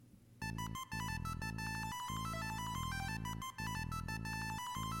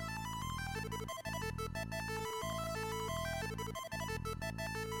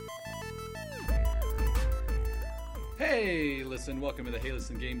Hey, listen, welcome to the Hey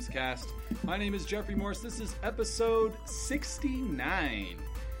Listen Games Cast. My name is Jeffrey Morse. This is episode 69.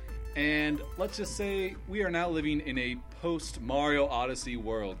 And let's just say we are now living in a post-Mario Odyssey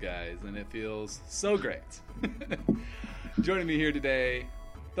world, guys, and it feels so great. Joining me here today,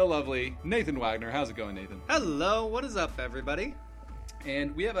 the lovely Nathan Wagner. How's it going, Nathan? Hello, what is up, everybody?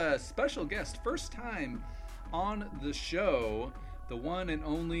 And we have a special guest, first time on the show. The one and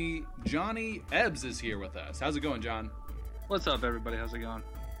only Johnny Ebbs is here with us. How's it going, John? What's up, everybody? How's it going?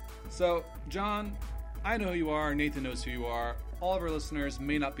 So, John, I know who you are. Nathan knows who you are. All of our listeners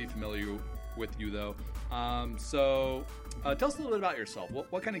may not be familiar with you, though. So, tell us a little bit about yourself.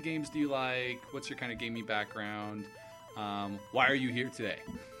 What kind of games do you like? What's your kind of gaming background? Why are you here today?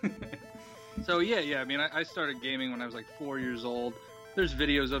 So, yeah. I mean, I started gaming when I was like 4 years old. There's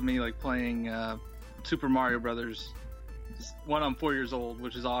videos of me like playing Super Mario Brothers. When I'm 4 years old,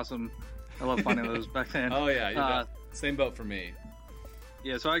 which is awesome. I love finding those back then. Oh yeah, same boat for me.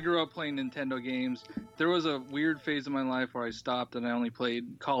 Yeah, so I grew up playing Nintendo games. There was a weird phase of my life where I stopped and I only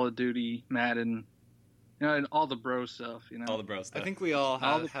played Call of Duty, Madden, and all the bro stuff. All the bro stuff. I think we all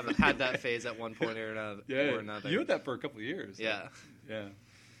have had that phase at one point or another. You had that for a couple of years. Yeah.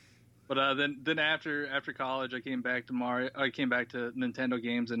 But then after college, I came back to Nintendo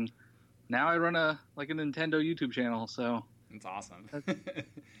games, and now I run a Nintendo YouTube channel. So it's awesome.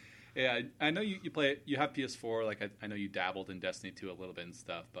 Yeah, I know you play it. You have PS4. Like I know you dabbled in Destiny 2 a little bit and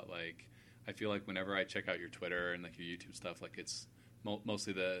stuff, but like I feel like whenever I check out your Twitter and like your YouTube stuff, like it's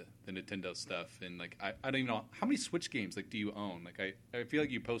mostly the Nintendo stuff. And like I don't even know how many Switch games like do you own. Like I feel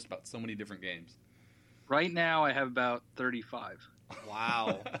like you post about so many different games. Right now, I have about 35.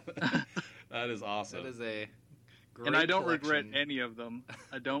 Wow, that is awesome. That is a great and I don't collection. regret any of them.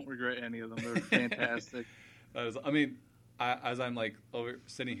 They're fantastic. That is, I mean, as I'm like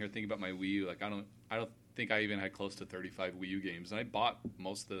sitting here thinking about my Wii U, like I don't think I even had close to 35 Wii U games, and I bought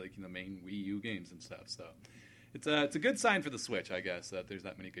most of the main Wii U games and stuff. So it's a good sign for the Switch, I guess, that there's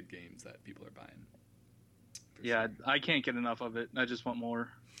that many good games that people are buying. Yeah, sure. I can't get enough of it. I just want more.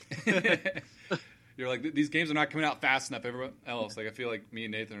 You're like, these games are not coming out fast enough. Everyone else, like I feel like me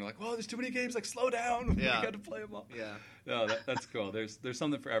and Nathan are like, whoa, there's too many games. Like, slow down. Yeah. We got to play them all. Yeah. No, that's cool. There's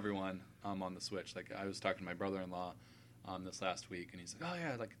something for everyone on the Switch. Like I was talking to my brother-in-law this last week, and he's like, oh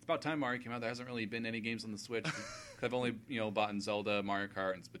yeah, like it's about time Mario came out. There hasn't really been any games on the Switch. I've only bought in Zelda, Mario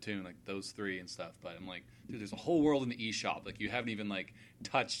Kart, and Splatoon, like those three and stuff. But I'm like, dude, there's a whole world in the eShop. Like you haven't even like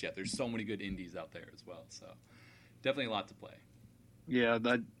touched yet. There's so many good indies out there as well. So definitely a lot to play. Yeah,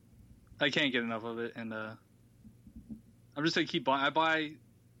 I can't get enough of it, and I'm just gonna keep buying. I buy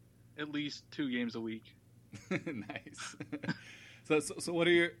at least 2 games a week. Nice. So what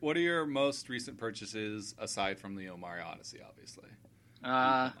are your most recent purchases aside from the Mario Odyssey, obviously?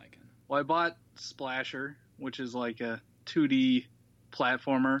 Well, I bought Splasher, which is like a 2D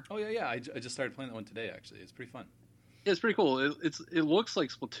platformer. Oh yeah. I just started playing that one today. Actually, it's pretty fun. It's pretty cool. It looks like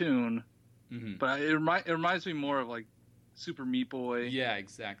Splatoon, mm-hmm. but it reminds me more of like Super Meat Boy. Yeah,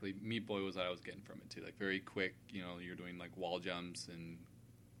 exactly. Meat Boy was what I was getting from it too. Like very quick. You're doing like wall jumps and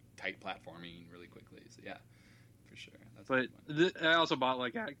tight platforming really quickly. So yeah, for sure. But I also bought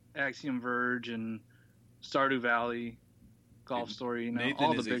like Axiom Verge and Stardew Valley, Golf Story. Nathan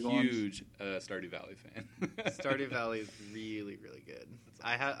all the is big a ones. Huge Stardew Valley fan. Stardew Valley is really, really good.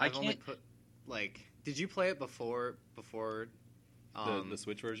 I've only put like. Did you play it before the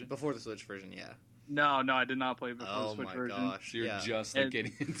Switch version? Before the Switch version, yeah. No, I did not play before the Switch version. Oh my gosh! So you're just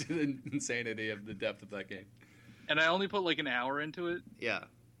getting into the insanity of the depth of that game. And I only put like an hour into it. Yeah.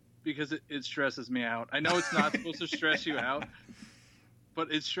 Because it stresses me out. I know it's not supposed to stress you out,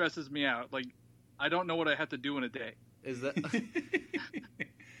 but it stresses me out. Like, I don't know what I have to do in a day. Is that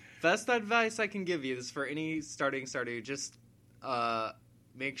best advice I can give you is for any starting Stardew, just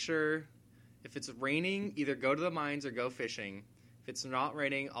make sure if it's raining, either go to the mines or go fishing. If it's not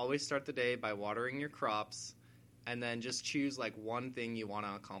raining, always start the day by watering your crops, and then just choose like one thing you want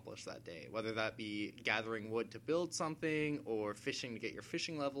to accomplish that day, whether that be gathering wood to build something or fishing to get your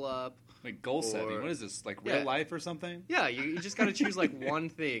fishing level up. Like goal setting. What is this, like real life or something? Yeah, you just got to choose like one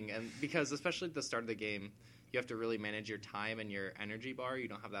thing, and because especially at the start of the game, you have to really manage your time and your energy bar. You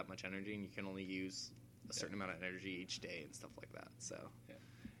don't have that much energy, and you can only use a certain amount of energy each day and stuff like that. So,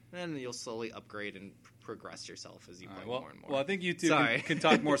 and then you'll slowly upgrade and progress yourself as you play more and more. Well, I think you two can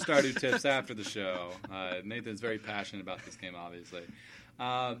talk more Stardew tips after the show. Nathan's very passionate about this game, obviously.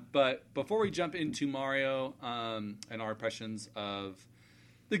 But before we jump into Mario and our impressions of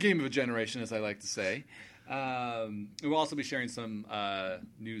the game of a generation, as I like to say, we'll also be sharing some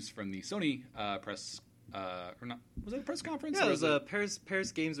news from the Sony press. Or not? Was it a press conference? Yeah, it was a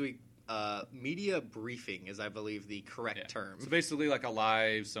Paris Games Week media briefing is, I believe, the correct term. So basically like a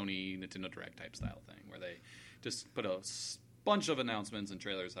live Sony Nintendo Direct type style thing where they just put a bunch of announcements and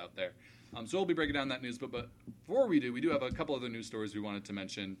trailers out there. So we'll be breaking down that news. But before we do have a couple other news stories we wanted to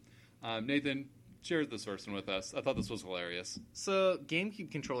mention. Nathan, share this first one with us. I thought this was hilarious. So GameCube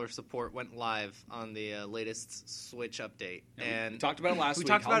controller support went live on the latest Switch update. And we talked about it last week. We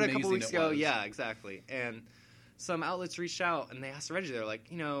talked about it a couple weeks weeks ago. Yeah, exactly. And some outlets reached out and they asked Reggie, they're like,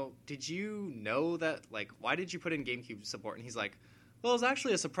 did you know that, like, why did you put in GameCube support? And he's like, well, it was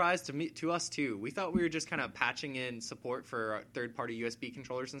actually a surprise to us, too. We thought we were just kind of patching in support for third-party USB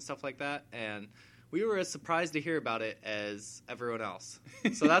controllers and stuff like that. And we were as surprised to hear about it as everyone else.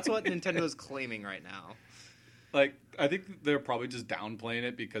 So that's what Nintendo is claiming right now. Like, I think they're probably just downplaying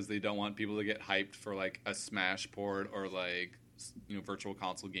it because they don't want people to get hyped for, like, a Smash port or, like, Virtual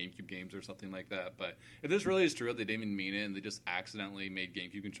Console GameCube games or something like that. But if this really is true, they didn't even mean it and they just accidentally made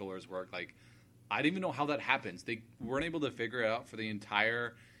GameCube controllers work, like, I don't even know how that happens. They weren't able to figure it out for the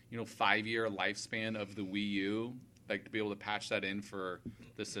entire, 5-year lifespan of the Wii U, like, to be able to patch that in for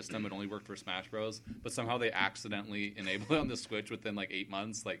the system. It only worked for Smash Bros. But somehow they accidentally enabled it on the Switch within, like, 8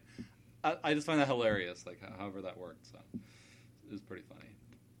 months. Like, I just find that hilarious, like, however that worked. So it was pretty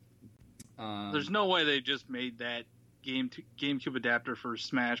funny. There's no way they just made that GameCube adapter for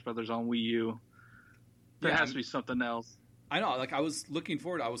Smash Brothers on Wii U. There has to be something else. I know, like, I was looking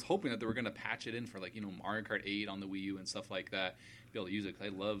forward, I was hoping that they were going to patch it in for, like, Mario Kart 8 on the Wii U and stuff like that, be able to use it,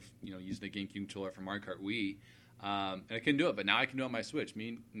 because I love, using the GameCube controller for Mario Kart Wii, and I couldn't do it, but now I can do it on my Switch. Me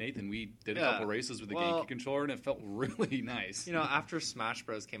and Nathan, we did a couple races with the GameCube controller, and it felt really nice. After Smash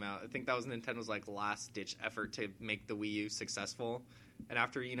Bros. Came out, I think that was Nintendo's, like, last-ditch effort to make the Wii U successful, and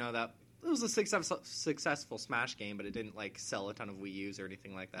after, that, it was a successful Smash game, but it didn't, like, sell a ton of Wii U's or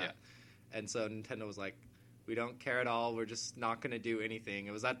anything like that, and so Nintendo was like, we don't care at all. We're just not going to do anything.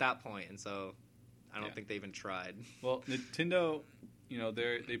 It was at that point, and so I don't think they even tried. Well, Nintendo,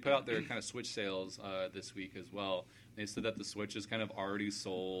 they put out their kind of Switch sales this week as well. They said that the Switch has kind of already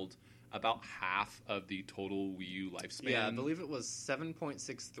sold about half of the total Wii U lifespan. Yeah, I believe it was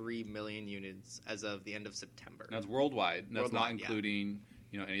 7.63 million units as of the end of September. That's worldwide. That's not including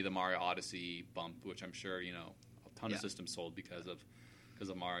any of the Mario Odyssey bump, which I'm sure a ton of systems sold because of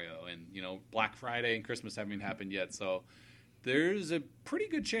Mario, and Black Friday and Christmas haven't even happened yet, so there's a pretty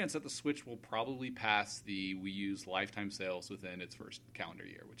good chance that the Switch will probably pass the Wii U's lifetime sales within its first calendar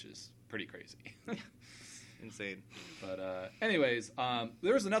year, which is pretty crazy. Insane. But anyways,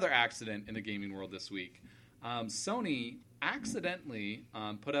 there was another accident in the gaming world this week. Sony accidentally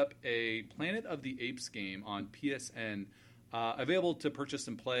put up a Planet of the Apes game on PSN, available to purchase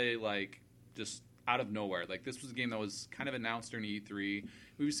and play, like, just out of nowhere. Like, this was a game that was kind of announced during E3.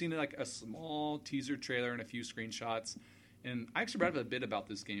 We've seen like a small teaser trailer and a few screenshots, and I actually read a bit about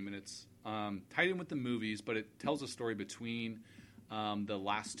this game, and it's tied in with the movies, but it tells a story between the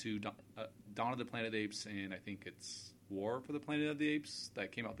last two, Dawn of the Planet of the Apes, and I think it's War for the Planet of the Apes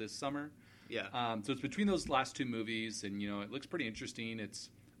that came out this summer. Yeah. So it's between those last two movies, and it looks pretty interesting. It's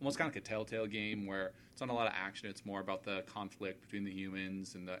almost kind of like a Telltale game where it's not a lot of action. It's more about the conflict between the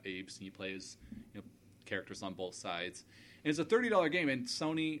humans and the apes, and you play as characters on both sides. And it's a $30 game, and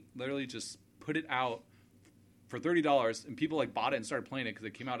Sony literally just put it out for $30, and people like bought it and started playing it because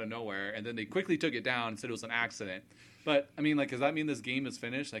it came out of nowhere, and then they quickly took it down and said it was an accident. But I mean, like, does that mean this game is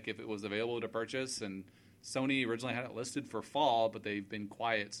finished? Like, if it was available to purchase, and Sony originally had it listed for fall, but they've been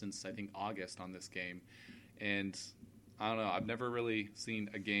quiet since I think August on this game, and I don't know. I've never really seen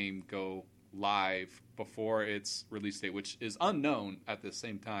a game go live before its release date, which is unknown at the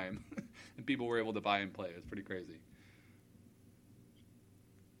same time, and people were able to buy and play. It's pretty crazy.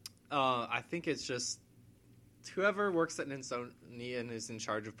 I think it's just whoever works at Sony and is in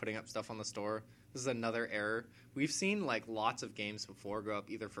charge of putting up stuff on the store. This is another error. We've seen like lots of games before go up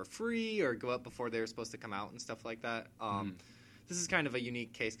either for free or go up before they were supposed to come out and stuff like that. This is kind of a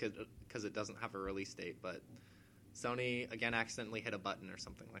unique case because it doesn't have a release date, but Sony again accidentally hit a button or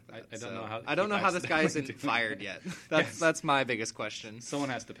something like that. I don't know how this guy isn't fired yet. That's my biggest question. Someone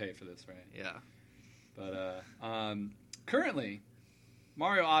has to pay for this, right? Yeah. But currently,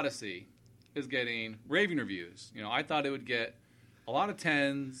 Mario Odyssey is getting raving reviews. I thought it would get a lot of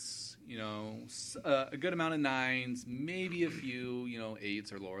 10s, a good amount of 9s, maybe a few,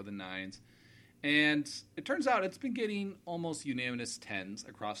 8s or lower than 9s. And it turns out it's been getting almost unanimous 10s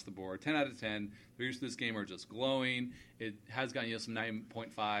across the board. 10 out of 10. The reviews for this game are just glowing. It has gotten some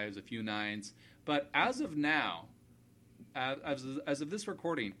 9.5s, a few 9s. But as of now, as of this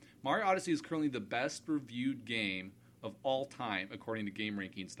recording, Mario Odyssey is currently the best reviewed game of all time, according to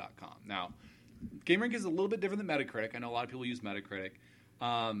GameRankings.com. Now, GameRankings is a little bit different than Metacritic. I know a lot of people use Metacritic.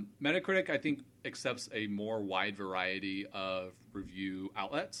 Metacritic, I think, accepts a more wide variety of review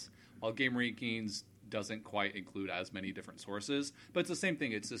outlets, while Game Rankings doesn't quite include as many different sources. But it's the same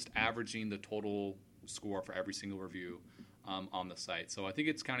thing. It's just averaging the total score for every single review on the site. So I think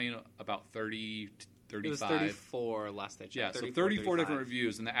it's counting about 30 to 35. It was 34 last I checked. Yeah, so 34 different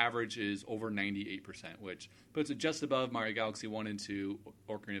reviews, and the average is over 98%, which puts it just above Mario Galaxy 1 and 2,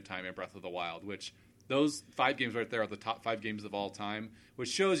 Ocarina of Time, and Breath of the Wild, which those 5 games right there are the top 5 games of all time, which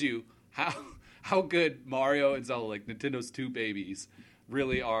shows you how good Mario and Zelda, like Nintendo's two babies,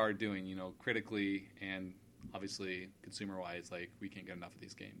 really are doing, critically and obviously consumer-wise. Like, we can't get enough of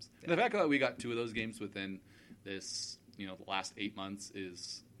these games. Yeah. And the fact that we got 2 of those games within this, the last 8 months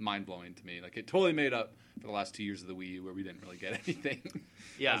is mind-blowing to me. Like, it totally made up for the last 2 years of the Wii U where we didn't really get anything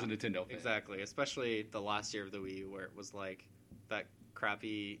as a Nintendo fan. Exactly. Especially the last year of the Wii U where it was like that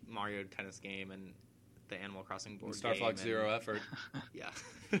crappy Mario Tennis game and the Animal Crossing board Star game. Fox Zero effort. Yeah.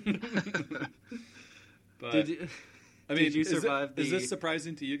 But, did you survive is this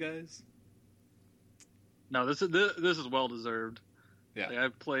surprising to you guys? No, this is well deserved. Yeah. Like,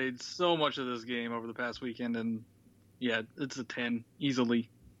 I've played so much of this game over the past weekend, and yeah, it's a 10 easily.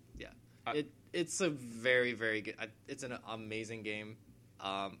 Yeah, it's a very, very good. It's an amazing game.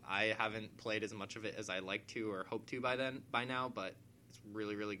 I haven't played as much of it as I like to or hope to by now, but it's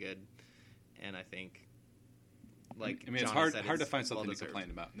really, really good. And I think, like, it's hard to find something to complain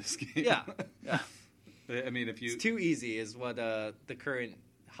about in this game. Yeah. If it's too easy is what the current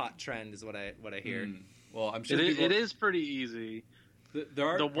hot trend is what I hear. Well, I'm sure it is pretty easy. There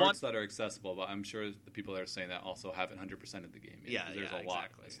are parts that are accessible, but I'm sure the people that are saying that also haven't 100% of the game yet. Yeah, there's a lot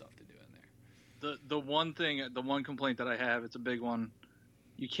of stuff to do in there. The one complaint that I have, it's a big one.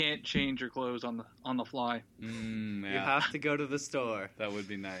 You can't change your clothes on the fly. You have to go to the store. That would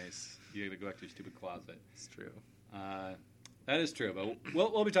be nice. You got to go back to your stupid closet. It's true. That is true, but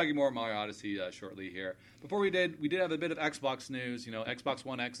we'll be talking more about Mario Odyssey shortly here. Before we did have a bit of Xbox news. Xbox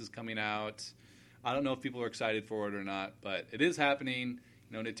One X is coming out. I don't know if people are excited for it or not, but it is happening.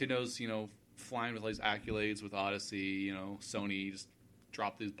 Nintendo's flying with all these accolades with Odyssey. Sony just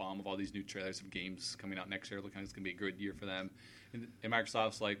dropped this bomb of all these new trailers of games coming out next year. Looking like it's going to be a good year for them. And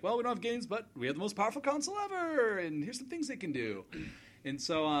Microsoft's like, well, we don't have games, but we have the most powerful console ever, and here's some things they can do. And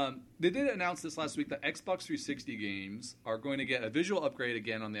so they did announce this last week that Xbox 360 games are going to get a visual upgrade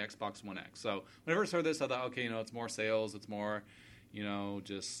again on the Xbox One X. So when I first heard this, I thought, okay, it's more sales, it's more,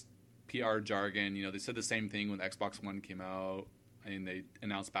 just PR jargon. They said the same thing when the Xbox One came out, and they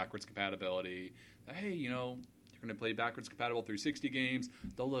announced backwards compatibility. Hey, you're going to play backwards compatible 360 games.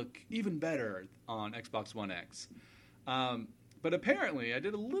 They'll look even better on Xbox One X. But apparently, I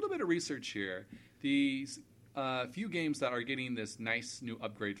did a little bit of research here. These few games that are getting this nice new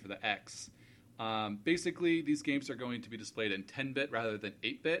upgrade for the X. Basically, these games are going to be displayed in 10-bit rather than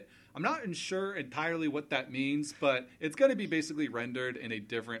 8-bit. I'm not sure entirely what that means, but it's going to be basically rendered in a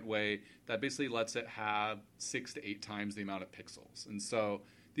different way that basically lets it have 6 to 8 times the amount of pixels. And so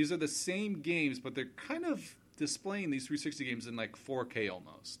these are the same games, but they're kind of displaying these 360 games in like 4K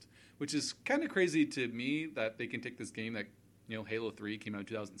almost, which is kind of crazy to me that they can take this game that, Halo 3 came out in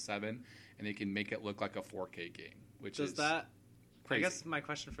 2007, and they can make it look like a 4K game, which is crazy. I guess my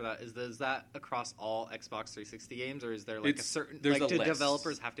question for that is that across all Xbox 360 games, or is there like there's a do list.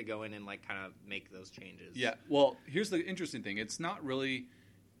 Developers have to go in and like kind of make those changes? Yeah, well, here's the interesting thing. It's not really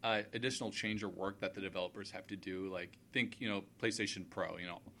additional change or work that the developers have to do. Like, think, PlayStation Pro,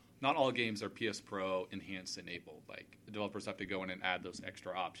 not all games are PS Pro enhanced enabled. Like, the developers have to go in and add those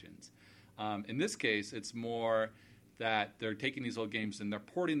extra options. In this case, it's more that they're taking these old games and they're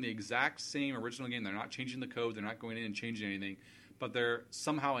porting the exact same original game. They're not changing the code. They're not going in and changing anything. But they're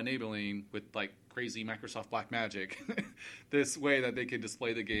somehow enabling, with like crazy Microsoft black magic, this way that they can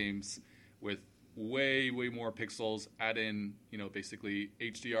display the games with way, way more pixels, add in, basically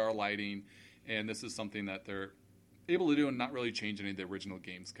HDR lighting. And this is something that they're able to do and not really change any of the original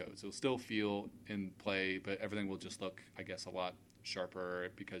game's code. So it'll still feel and play, but everything will just look, I guess, a lot sharper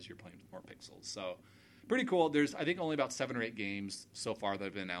because you're playing with more pixels. So pretty cool. There's, I think, only about 7 or 8 games so far that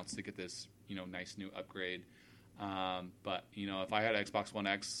have been announced to get this, nice new upgrade. But, if I had Xbox One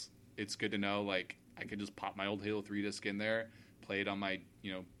X, it's good to know, like, I could just pop my old Halo 3 disc in there, play it on my,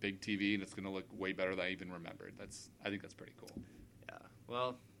 big TV, and it's going to look way better than I even remembered. I think that's pretty cool. Yeah.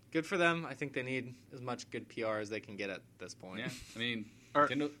 Well, good for them. I think they need as much good PR as they can get at this point. Yeah. I mean, are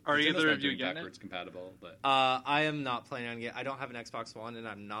either of you getting backwards compatible? But I am not planning on getting. I don't have an Xbox One, and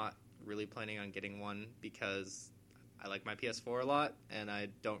I'm not really planning on getting one because I like my PS4 a lot, and I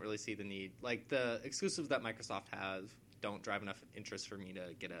don't really see the need. Like, the exclusives that Microsoft has don't drive enough interest for me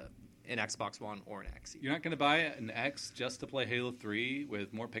to get a an Xbox One or an X. You're not going to buy an X just to play Halo 3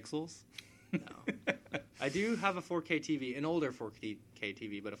 with more pixels? No. I do have a 4K TV, an older 4K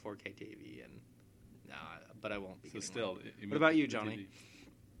TV, but a 4K TV, and no, but I won't be. So still, what about you, Johnny?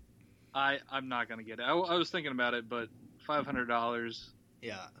 I'm not gonna get it. I was thinking about it, but $500.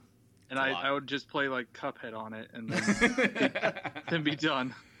 Yeah. And I would just play like Cuphead on it and then, then be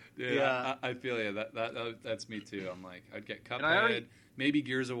done. Yeah. I feel you. That's me too. I'm like, I'd get Cuphead, maybe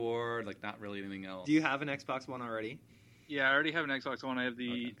Gears of War, like not really anything else. Do you have an Xbox One already? Yeah, I already have an Xbox One. I have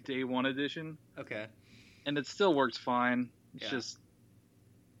the Day 1 edition. Okay. And it still works fine. It's just,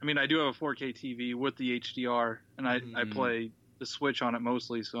 I mean, I do have a 4K TV with the HDR, and I play the Switch on it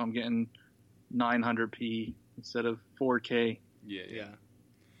mostly, so I'm getting 900p instead of 4K. Yeah.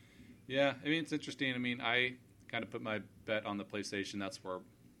 I mean, it's interesting. I mean, I kind of put my bet on the PlayStation. That's where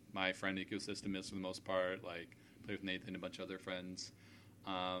my friend ecosystem is for the most part. Like, play with Nathan and a bunch of other friends.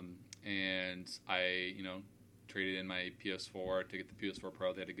 And I, traded in my PS4 to get the PS4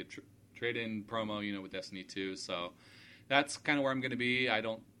 Pro. They had a good trade-in promo, with Destiny 2. So that's kind of where I'm going to be. I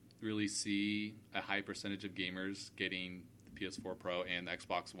don't really see a high percentage of gamers getting the PS4 Pro and the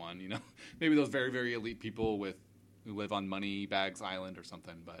Xbox One. Maybe those very, very elite people who live on Moneybags Island or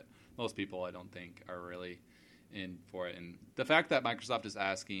something. But most people, I don't think, are really in for it. And the fact that Microsoft is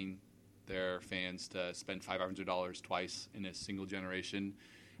asking their fans to spend $500 twice in a single generation,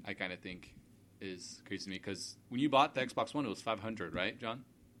 I kind of think is crazy to me, because when you bought the Xbox One, it was $500, right, John?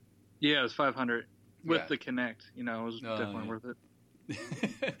 Yeah, it was $500 with the Kinect. It was definitely worth it.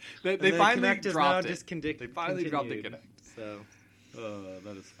 they finally dropped it. They finally dropped the Kinect. So,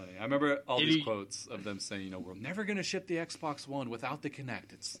 that is funny. I remember all these quotes of them saying, we're never going to ship the Xbox One without the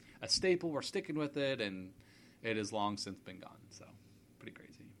Kinect. It's a staple. We're sticking with it, and it has long since been gone. So, pretty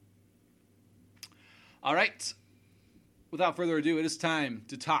crazy. All right. Without further ado, it is time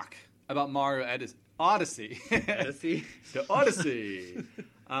to talk about Mario Odyssey. Odyssey? The Odyssey.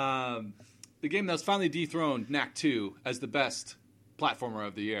 The game that was finally dethroned, Knack 2, as the best platformer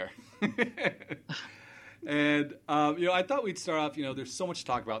of the year. And, I thought we'd start off, there's so much to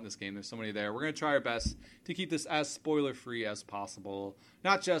talk about in this game. There's so many there. We're going to try our best to keep this as spoiler-free as possible.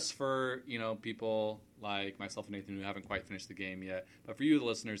 Not just for, people like myself and Nathan who haven't quite finished the game yet, but for you, the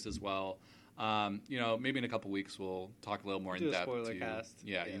listeners, as well. Maybe in a couple weeks we'll talk a little more in depth. Spoiler cast.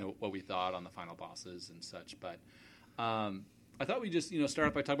 Yeah, what we thought on the final bosses and such. But I thought we'd just start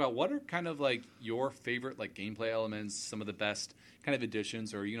off by talking about what are kind of like your favorite like gameplay elements, some of the best kind of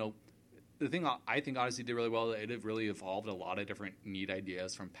additions, or the thing I think Odyssey did really well. It had really evolved a lot of different neat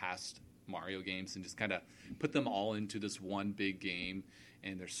ideas from past Mario games and just kind of put them all into this one big game.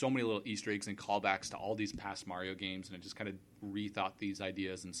 And there's so many little Easter eggs and callbacks to all these past Mario games, and it just kind of rethought these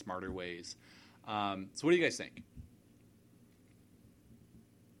ideas in smarter ways. So what do you guys think?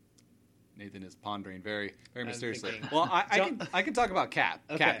 Nathan is pondering very, very mysteriously. Well, I can talk about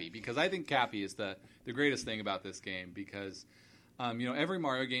Cappy, because I think Cappy is the greatest thing about this game, because every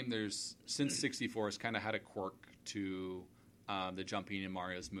Mario game since 64 has kind of had a quirk to the jumping in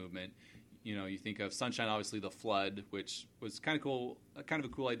Mario's movement. You think of Sunshine, obviously the FLUDD, which was kind of cool, kind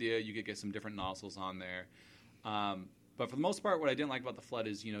of a cool idea. You could get some different nozzles on there. But for the most part, what I didn't like about the FLUDD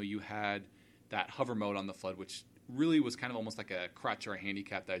is, you had that hover mode on the FLUDD, which really was kind of almost like a crutch or a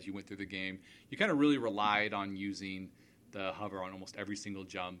handicap that as you went through the game, you kind of really relied on using the hover on almost every single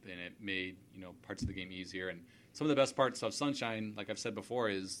jump, and it made, parts of the game easier. And some of the best parts of Sunshine, like I've said before,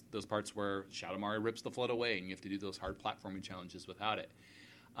 is those parts where Shadow Mario rips the FLUDD away and you have to do those hard platforming challenges without it.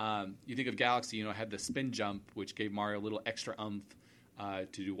 You think of Galaxy, had the spin jump, which gave Mario a little extra oomph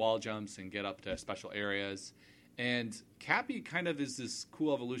to do wall jumps and get up to special areas. And Cappy kind of is this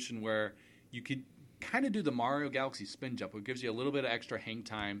cool evolution where you could kind of do the Mario Galaxy spin jump, which gives you a little bit of extra hang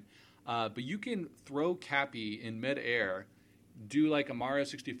time. But you can throw Cappy in midair, do like a Mario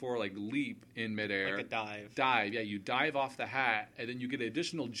 64 like leap in midair. Like a dive. Dive, yeah. You dive off the hat, and then you get an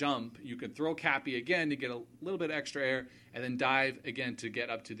additional jump. You can throw Cappy again to get a little bit extra air, and then dive again to get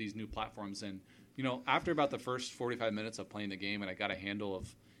up to these new platforms. And, after about the first 45 minutes of playing the game, and I got a handle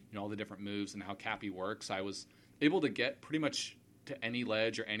of, all the different moves and how Cappy works, I was able to get pretty much to any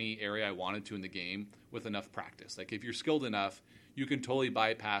ledge or any area I wanted to in the game with enough practice. Like, if you're skilled enough, you can totally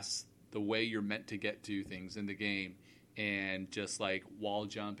bypass the way you're meant to get to things in the game and just like wall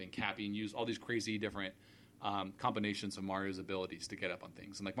jump and Cappy and use all these crazy different combinations of Mario's abilities to get up on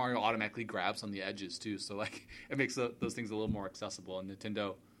things. And like Mario automatically grabs on the edges too, so like it makes those things a little more accessible. And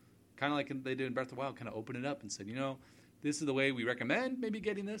Nintendo, kind of like they did in Breath of the Wild, kind of opened it up and said, this is the way we recommend maybe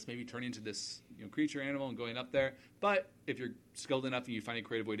getting this, maybe turning into this creature, animal, and going up there. But if you're skilled enough and you find a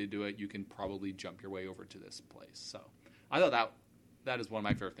creative way to do it, you can probably jump your way over to this place. So I thought that that is one of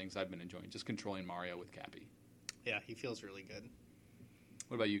my favorite things I've been enjoying, just controlling Mario with Cappy. Yeah, he feels really good.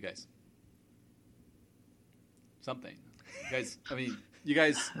 What about you guys? Something. You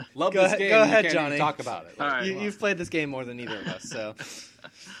guys love this game. Go ahead, you can't Johnny. Even talk about it. All right. You've played this game more than either of us, so.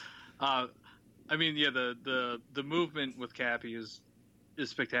 I mean, yeah, the movement with Cappy is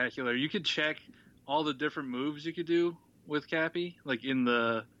spectacular. You could check all the different moves you could do with Cappy, like in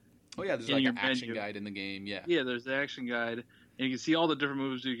the Oh yeah, there's in like your an action menu. guide in the game. Yeah. Yeah, there's the action guide, and you can see all the different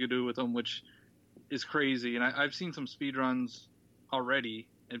moves you could do with them, which is crazy. And I've seen some speedruns already,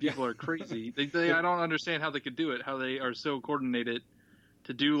 and people are crazy. I don't understand how they could do it, how they are so coordinated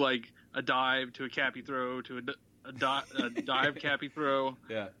to do like a dive to a Cappy throw to a dive Cappy throw.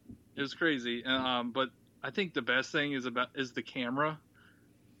 Yeah. It was crazy. But I think the best thing is the camera.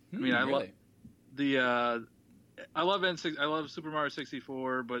 I mean, I love I love N6. I love Super Mario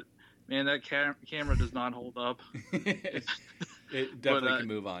 64, but man, that camera does not hold up. It definitely can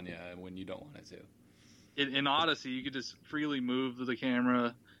move on you when you don't want it to. In Odyssey, you could just freely move the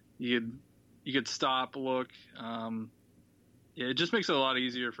camera. You could stop, look. Yeah, it just makes it a lot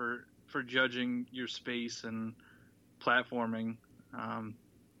easier for judging your space and platforming. I'm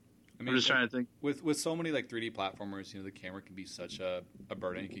just trying to think. With so many like 3D platformers, the camera can be such a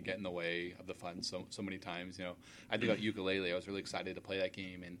burden. It can get in the way of the fun so many times. I think about Yooka-Laylee. I was really excited to play that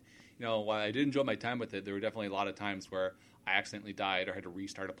game, and while I did enjoy my time with it, there were definitely a lot of times where I accidentally died or had to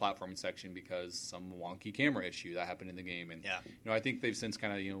restart a platforming section because some wonky camera issue that happened in the game. And I think they've since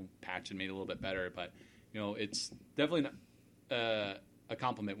kind of patched and made it a little bit better. But it's definitely not, a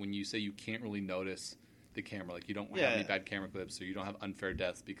compliment when you say you can't really notice the camera, like you don't have any bad camera clips, or you don't have unfair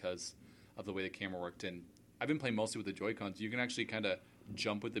deaths because of the way the camera worked. And I've been playing mostly with the Joy-Cons. You can actually kind of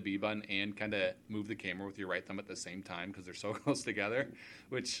jump with the B button and kind of move the camera with your right thumb at the same time because they're so close together,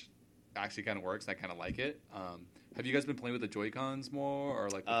 which actually kind of works. I kind of like it. Have you guys been playing with the Joy-Cons more, or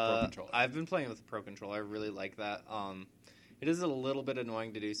like with the Pro Controller? I've been playing with the Pro Controller. I really like that. It is a little bit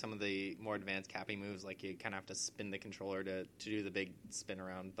annoying to do some of the more advanced Cappy moves, like you kind of have to spin the controller to do the big spin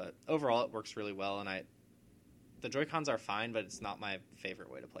around. But overall, it works really well, and the Joy-Cons are fine, but it's not my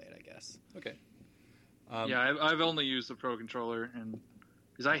favorite way to play it, I guess. Okay. Yeah, I've only used the Pro Controller, and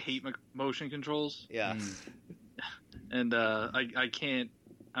because I hate motion controls. Yeah. And I can't.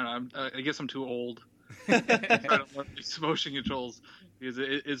 I don't know. I guess I'm too old. I don't learn these motion controls because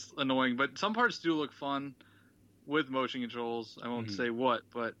it's annoying. But some parts do look fun with motion controls. I won't say what,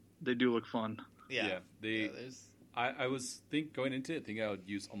 but they do look fun. Yeah. I was going into it thinking I would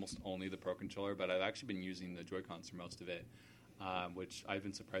use almost only the Pro Controller, but I've actually been using the Joy-Cons for most of it, which I've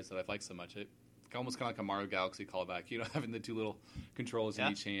been surprised that I've liked so much. It almost kind of like a Mario Galaxy callback, having the two little controllers in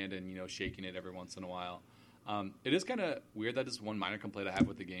each hand and shaking it every once in a while. It is kind of weird. That is one minor complaint I have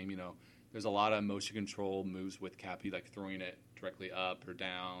with the game. There's a lot of motion control moves with Cappy, like throwing it directly up or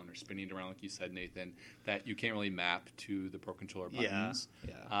down or spinning it around, like you said, Nathan, that you can't really map to the Pro Controller buttons.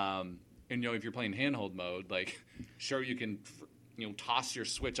 Yeah. And if you're playing handhold mode, like sure you can toss your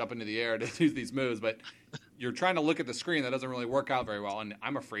Switch up into the air to do these moves, but you're trying to look at the screen. That doesn't really work out very well, and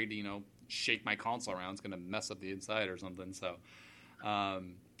I'm afraid to shake my console around. It's going to mess up the inside or something. So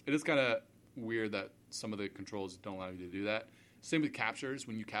it is kind of weird that some of the controls don't allow you to do that. Same with captures.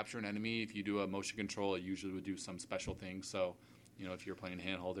 When you capture an enemy, if you do a motion control, it usually would do some special thing. So if you're playing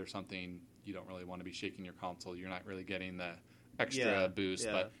handhold or something, you don't really want to be shaking your console. You're not really getting the extra boost,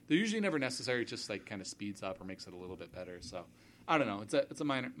 but they're usually never necessary. It just like kind of speeds up or makes it a little bit better. So I don't know. It's a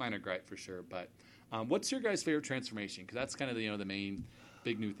minor gripe for sure. But what's your guys' favorite transformation? Because that's kind of the main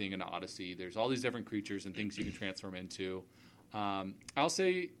big new thing in Odyssey. There's all these different creatures and things you can transform into. I'll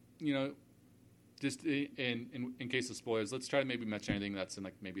say just in case of spoilers, let's try to maybe mention anything that's in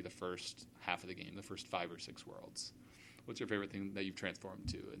like maybe the first half of the game, the first 5 or 6 worlds. What's your favorite thing that you've transformed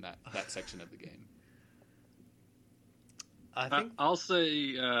to in that section of the game? I think I'll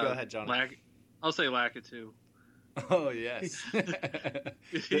say. Go ahead, John. I'll say Lakitu. Oh yes.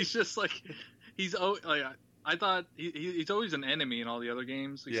 He's just like I thought he's always an enemy in all the other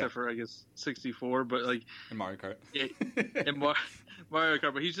games except for I guess 64, but like in Mario Kart. In Mario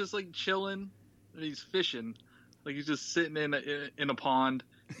Kart, but he's just like chilling and he's fishing, like he's just sitting in a pond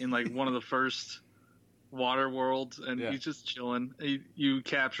in like one of the first water worlds, and he's just chilling. You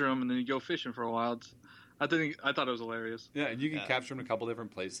capture him and then you go fishing for a while. I thought it was hilarious. Yeah, and you can capture him in a couple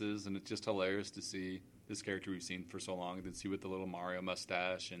different places, and it's just hilarious to see this character we've seen for so long, and then see with the little Mario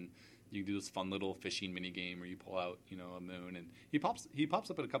mustache, and you can do this fun little fishing mini game where you pull out, a moon, and he pops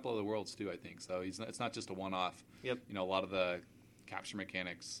up in a couple of the worlds too, I think. So it's not just a one-off. Yep. A lot of the capture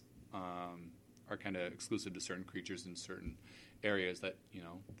mechanics are kind of exclusive to certain creatures in certain areas. That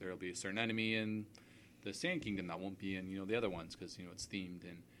there'll be a certain enemy in the Sand Kingdom that won't be in the other ones because it's themed,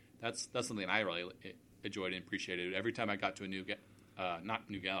 and that's something I really enjoyed and appreciated. Every time I got to a new not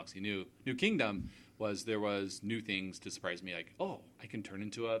new galaxy, new kingdom, there was new things to surprise me. Like, oh, I can turn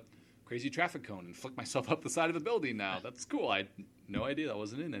into a crazy traffic cone and flick myself up the side of a building now. That's cool. I had no idea that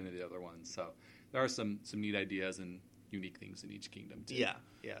wasn't in any of the other ones. So there are some neat ideas and unique things in each kingdom too. Yeah,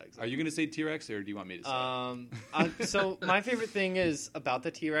 exactly. Are you going to say T-Rex, or do you want me to say? So my favorite thing is about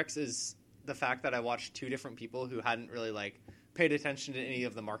the T-Rex is the fact that I watched two different people who hadn't really paid attention to any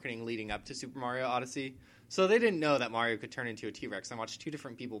of the marketing leading up to Super Mario Odyssey. So they didn't know that Mario could turn into a T-Rex. I watched two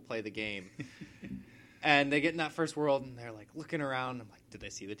different people play the game. And they get in that first world, and they're looking around. I'm like, did they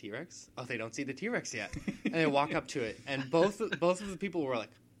see the T-Rex? Oh, they don't see the T-Rex yet. And they walk up to it, and both of the people were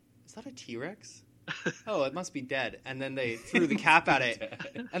like, is that a T-Rex? Oh, it must be dead. And then they threw the cap at it.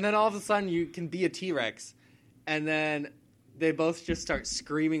 And then all of a sudden, you can be a T-Rex. And then they both just start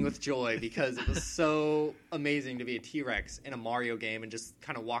screaming with joy because it was so amazing to be a T-Rex in a Mario game and just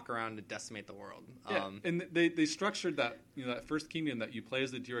kind of walk around and decimate the world. Yeah, and they structured that that first kingdom that you play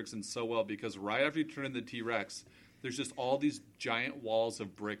as the T-Rex in so well, because right after you turn into the T-Rex, there's just all these giant walls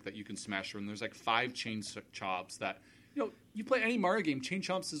of brick that you can smash through, and there's 5 chain chomps that you play any Mario game. Chain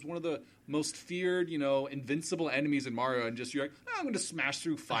chomps is one of the most feared invincible enemies in Mario, and just you're like, I'm going to smash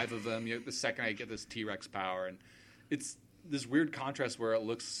through 5 of them the second I get this T-Rex power, and it's this weird contrast where it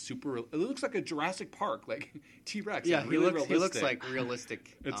looks like a Jurassic Park T-Rex. Yeah, really he looks like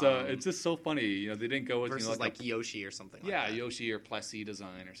realistic. It's just so funny. They didn't go with versus Yoshi or something. Yeah, that. Yoshi or Plessy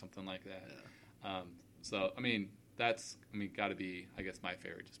design or something like that. Yeah. So that's got to be, I guess, my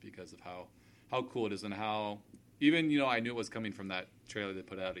favorite, just because of how cool it is, and how even I knew it was coming from that trailer they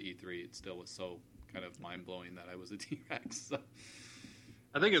put out at E3. It still was so kind of mind blowing that I was a T-Rex. So.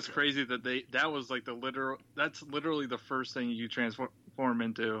 I think it's crazy that that was that's literally the first thing you transform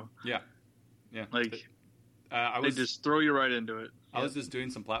into. Yeah. They just throw you right into it. I was just doing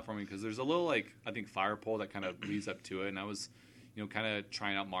some platforming because there's a little I think fire pole that kind of leads up to it, and I was kind of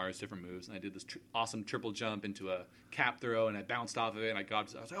trying out Mario's different moves, and I did this awesome triple jump into a cap throw, and I bounced off of it, and I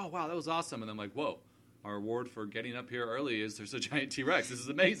was like, oh wow, that was awesome, and I'm like, whoa, our reward for getting up here early is there's a giant T-Rex. This is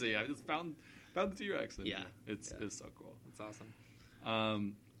amazing. I just found the T-Rex, and it's so cool. It's awesome.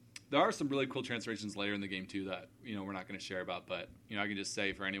 There are some really cool transformations later in the game too that we're not going to share about, but I can just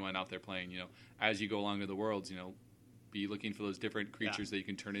say for anyone out there playing, as you go along to the worlds, be looking for those different creatures that you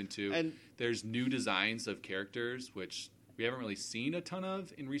can turn into. And there's new designs of characters which we haven't really seen a ton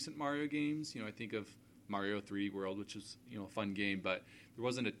of in recent Mario games. I think of Mario 3D World, which is a fun game, but there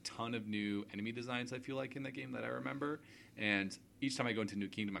wasn't a ton of new enemy designs I feel like in that game that I remember. And each time I go into New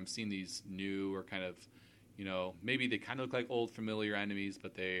Kingdom, I'm seeing these new or kind of maybe they kind of look like old familiar enemies,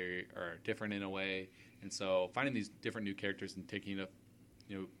 but they are different in a way. And so finding these different new characters and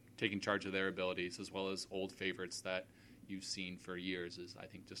taking charge of their abilities, as well as old favorites that you've seen for years, is I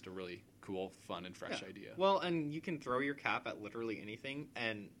think just a really cool, fun, and fresh idea. Well, and you can throw your cap at literally anything,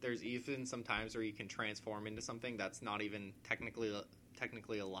 and there's even some times where you can transform into something that's not even technically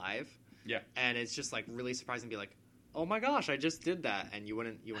alive. Yeah. And it's just really surprising to be like, oh my gosh, I just did that, and you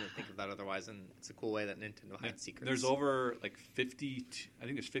wouldn't think of that otherwise, and it's a cool way that Nintendo hides secrets. There's over 50, I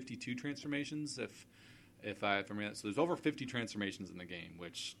think there's 52 transformations if I remember that. So there's over 50 transformations in the game,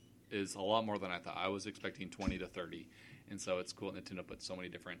 which is a lot more than I thought. I was expecting 20 to 30, and so it's cool that Nintendo put so many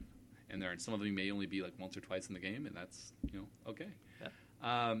different in there, and some of them may only be once or twice in the game, and that's okay.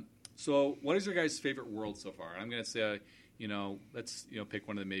 Yeah. So what is your guys' favorite world so far? I'm going to say let's pick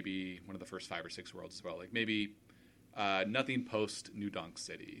one of the first 5 or 6 worlds as well, maybe. Nothing post New Donk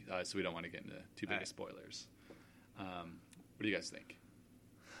City, so we don't want to get into too big of spoilers. What do you guys think?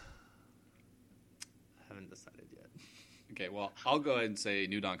 I haven't decided yet. Okay, well, I'll go ahead and say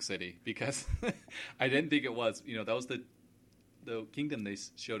New Donk City because I didn't think it was. That was the kingdom they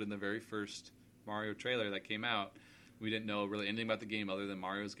showed in the very first Mario trailer that came out. We didn't know really anything about the game other than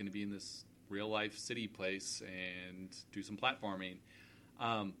Mario's going to be in this real-life city place and do some platforming.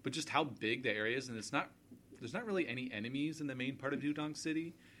 But just how big the area is, and there's not really any enemies in the main part of New Donk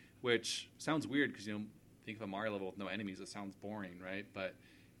City, which sounds weird because, think of a Mario level with no enemies. It sounds boring, right? But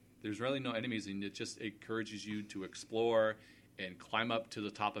there's really no enemies, and it just encourages you to explore and climb up to the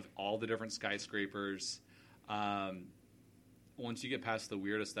top of all the different skyscrapers. Once you get past the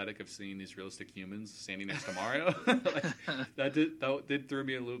weird aesthetic of seeing these realistic humans standing next to Mario, that did throw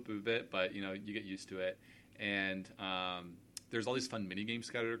me a loop a bit, but, you get used to it. And there's all these fun mini games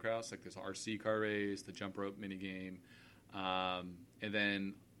scattered across, there's RC car race, the jump rope mini game, and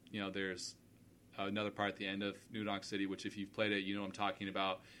then there's another part at the end of New Donk City, which if you've played it, you know what I'm talking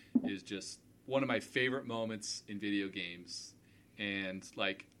about, is just one of my favorite moments in video games. And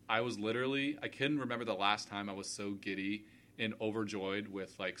I was literally, I couldn't remember the last time I was so giddy and overjoyed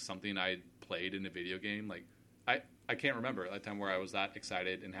with like something I played in a video game. Like I can't remember that time where I was that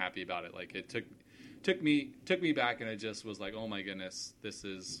excited and happy about it. Like it took me back, and it just was like, oh my goodness, this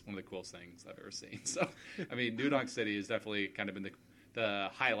is one of the coolest things I've ever seen. So, I mean, New Donk City has definitely kind of been the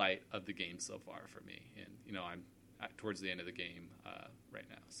highlight of the game so far for me. And you know, I'm towards the end of the game right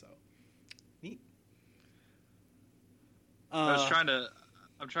now. So Neat. I'm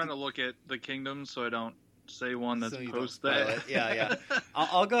trying to look at the kingdoms so I don't say one that's So you don't post spoil that. it. Yeah.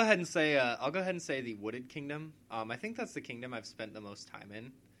 I'll go ahead and say the Wooded Kingdom. I think that's the kingdom I've spent the most time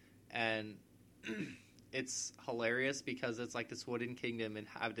in, and it's hilarious because it's like this wooden kingdom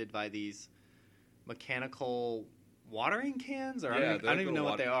inhabited by these mechanical watering cans, or I don't even know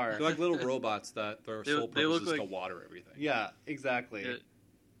what they are. They're like little robots that their sole They purpose look is like- to water everything. Yeah, exactly.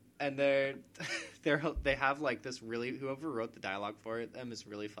 And they have like this really, whoever wrote the dialogue for them is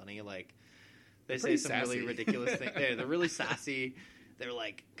really funny. Like they say pretty some really sassy. ridiculous things. They're really sassy. They're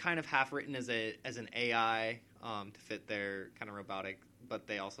like kind of half written as an AI to fit their kind of robotic, but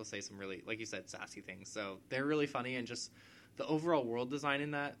they also say some really, like you said, sassy things. So they're really funny, and just the overall world design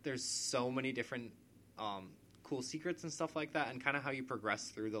in that. There's so many different cool secrets and stuff like that, and kind of how you progress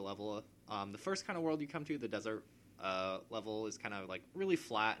through the level. The first kind of world you come to, the desert level, is kind of like really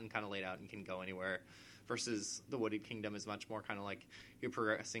flat and kind of laid out and can go anywhere, versus the Wooded Kingdom is much more kind of like you're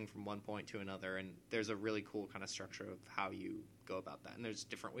progressing from one point to another, and there's a really cool kind of structure of how you go about that, and there's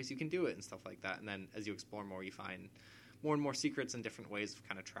different ways you can do it and stuff like that. And then as you explore more, you find more and more secrets and different ways of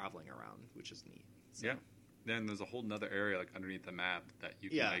kind of traveling around, which is neat. So, Yeah. Then there's a whole nother area like underneath the map that you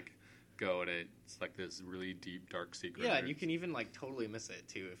can Yeah. like go, and it's like this really deep dark secret. yeah, and you can even like totally miss it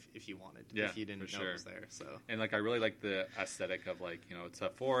too if you wanted, Yeah, if you didn't know for sure. it was there. So And like I really like the aesthetic of like, you know, it's a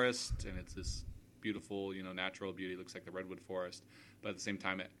forest and it's this beautiful, you know, natural beauty. It looks like the redwood forest, but at the same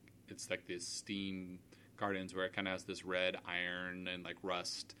time it's like this steam gardens where it kind of has this red iron and like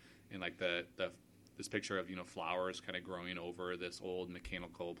rust, and like the this picture of, you know, flowers kind of growing over this old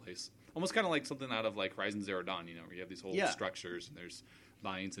mechanical place, almost kind of like something out of like Horizon Zero Dawn, you know, where you have these old Yeah. structures and there's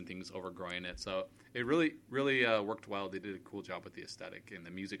vines and things overgrowing it. So it really worked well. They did a cool job with the aesthetic, and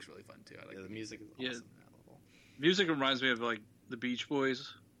the music's really fun too. I like yeah, the music is Yeah. awesome in that level. Music reminds me of like the Beach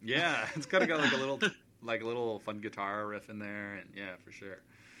Boys. Yeah, it's kind of got like a little fun guitar riff in there, and yeah, for sure.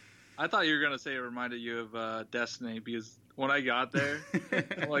 I thought you were gonna say it reminded you of Destiny, because when I got there,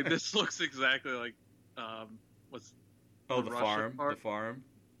 I'm like, this looks exactly like what's Oh, the the Russian farm, part? the farm.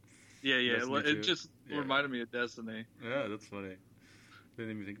 yeah Destiny it 2? just Yeah. reminded me of Destiny. Yeah, that's funny.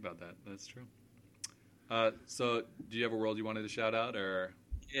 Didn't even think about that. That's true. So, do you have a world you wanted to shout out, or?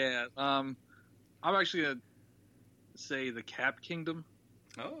 Yeah, I'm actually gonna say the Cap Kingdom.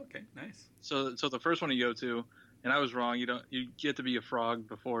 Oh, okay, nice. So the first one you go to, and I was wrong. You get to be a frog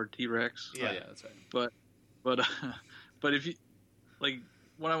before T-Rex. Yeah, Yeah. oh, yeah, that's right. But if you like,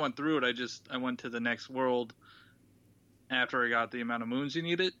 when I went through it, I went to the next world after I got the amount of moons you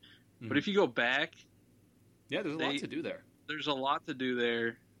needed. But Mhm. if you go back, Yeah, there's a lot to do there. there's a lot to do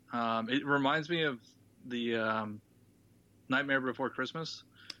there. It reminds me of the Nightmare Before Christmas,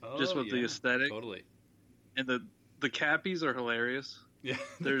 just Oh, with the yeah, aesthetic, Totally. and the cappies are hilarious. Yeah,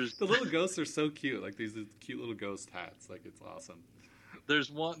 There's- the little ghosts are so cute. Like these cute little ghost hats. Like it's awesome. There's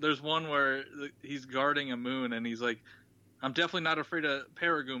one where he's guarding a moon, and he's like, "I'm definitely not afraid of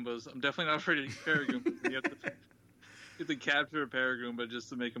Paragoombas. I'm definitely not afraid of Paragoombas." And you have to capture a Paragoomba just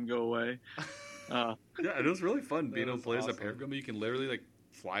to make him go away. Yeah, it was really fun being able to was play as a awesome. Paragoomba. You can literally like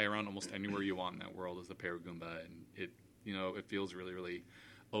fly around almost anywhere you want in that world as a Paragoomba, and it, you know, it feels really, really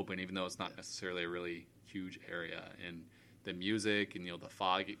open, even though it's not necessarily a really huge area. And the music and, you know, the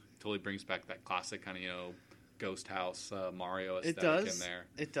fog, it totally brings back that classic kind of, you know, ghost house Mario It aesthetic does. in there.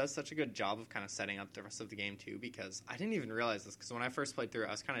 It does such a good job of kind of setting up the rest of the game too, because I didn't even realize this, because when I first played through it,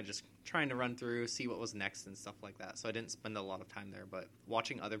 I was kind of just trying to run through, see what was next and stuff like that. So I didn't spend a lot of time there. But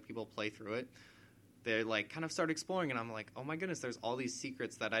watching other people play through it, they like kind of start exploring, and I'm like, oh my goodness, there's all these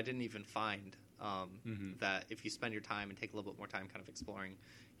secrets that I didn't even find. Mhm. That if you spend your time and take a little bit more time kind of exploring,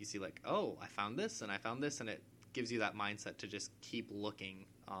 you see like, oh, I found this and I found this, and it gives you that mindset to just keep looking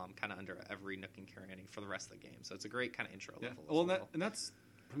kind of under every nook and cranny for the rest of the game. So it's a great kind of intro Yeah. level. Well, as and that's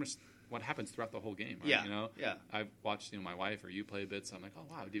pretty much what happens throughout the whole game, right? Yeah. You know, Yeah. I've watched, you know, my wife or you play bits. I'm like, oh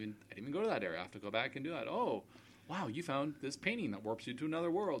wow, I didn't even go to that area. I have to go back and do that. Oh, wow, you found this painting that warps you to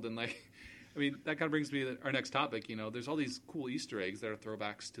another world, and like, I mean, that kind of brings me to our next topic. You know, there's all these cool Easter eggs that are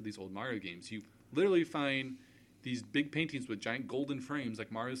throwbacks to these old Mario games. You literally find these big paintings with giant golden frames,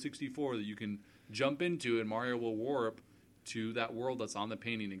 like Mario 64, that you can jump into, and Mario will warp to that world that's on the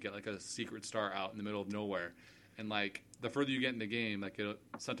painting and get like a secret star out in the middle of nowhere. And like the further you get in the game, like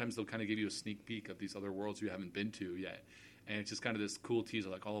sometimes they'll kind of give you a sneak peek of these other worlds you haven't been to yet, and it's just kind of this cool teaser,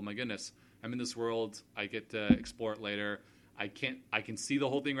 like, oh my goodness, I'm in this world, I get to explore it later. I can see the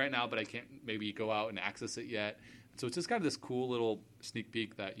whole thing right now, but I can't maybe go out and access it yet. So it's just kind of this cool little sneak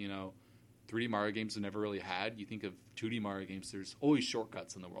peek that 3D Mario games have never really had. You think of 2D Mario games, there's always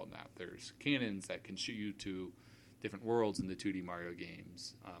shortcuts in the world map. There's cannons that can shoot you to different worlds in the 2D Mario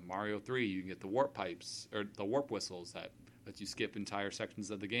games. Mario 3, you can get the warp pipes, or the warp whistles that let you skip entire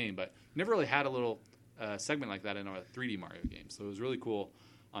sections of the game. But never really had a little segment like that in a 3D Mario game. So it was really cool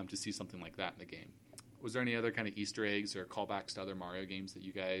to see something like that in the game. Was there any other kind of Easter eggs or callbacks to other Mario games that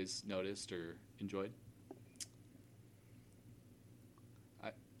you guys noticed or enjoyed?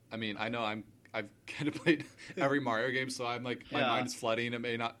 I mean, I know I've kind of played every Mario game, so I'm like, my mind is flooding. It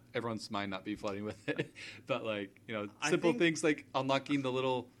may not, everyone's mind not be flooding with it, but like, simple things like unlocking the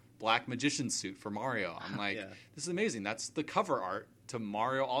little black magician suit for Mario. I'm like, this is amazing. That's the cover art to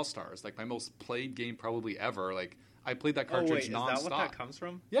Mario All-Stars, like my most played game probably ever. Like, I played that cartridge nonstop. Is that what that comes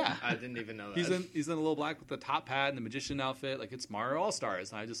from? Yeah. I didn't even know that. He's in a little black with the top hat and the magician outfit. Like, it's Mario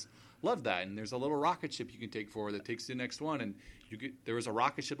All-Stars. And I just love that. And there's a little rocket ship you can take forward that takes you to the next one. And there was a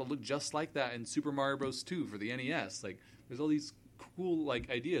rocket ship that looked just like that in Super Mario Bros. 2 for the NES. Like, there's all these cool, like,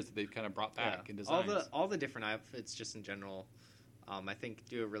 ideas that they've kind of brought back in designs. All the different outfits, just in general, I think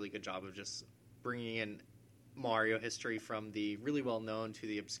do a really good job of just bringing in Mario history from the really well-known to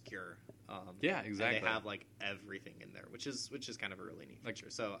the obscure. Yeah, exactly. And they have like everything in there, which is kind of a really neat feature.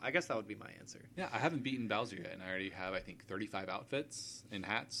 So I guess that would be my answer. Yeah, I haven't beaten Bowser yet, and I already have, I think, 35 outfits and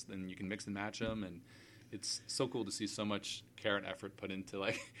hats. Then you can mix and match them, and it's so cool to see so much care and effort put into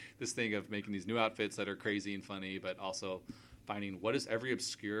like this thing of making these new outfits that are crazy and funny, but also finding what is every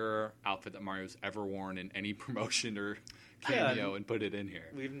obscure outfit that Mario's ever worn in any promotion or cameo and put it in here.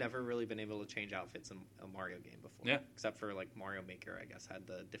 We've never really been able to change outfits in a Mario game before. Yeah. Except for like Mario Maker, I guess, had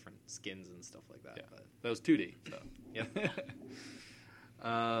the different skins and stuff like that. Yeah. But that was 2D. So.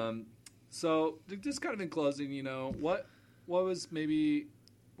 Yeah. So just kind of in closing, what was maybe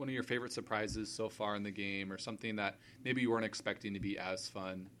one of your favorite surprises so far in the game, or something that maybe you weren't expecting to be as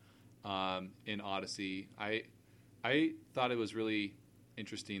fun in Odyssey? I thought it was really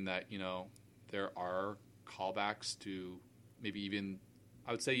interesting that, there are callbacks to maybe even,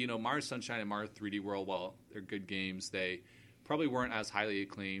 I would say, Mario Sunshine and Mario 3D World, while they're good games, they probably weren't as highly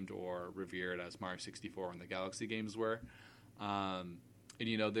acclaimed or revered as Mario 64 and the Galaxy games were. And,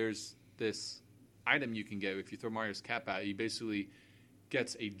 there's this item you can get if you throw Mario's cap at it. He basically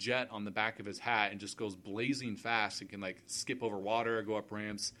gets a jet on the back of his hat and just goes blazing fast and can, like, skip over water, go up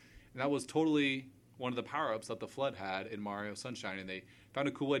ramps. And that was totally one of the power-ups that the Flood had in Mario Sunshine, and they found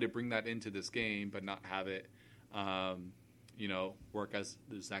a cool way to bring that into this game but not have it work as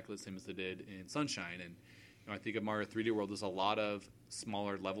exactly the same as they did in Sunshine. And I think of Mario 3D World, there's a lot of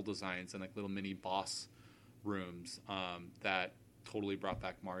smaller level designs and like little mini boss rooms that totally brought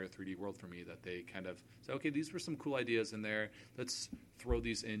back Mario 3D World for me, that they kind of said, okay, these were some cool ideas in there, let's throw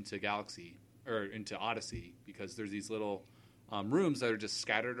these into Galaxy or into Odyssey, because there's these little rooms that are just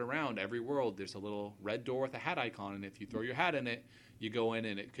scattered around every world. There's a little red door with a hat icon, and if you throw your hat in it, you go in,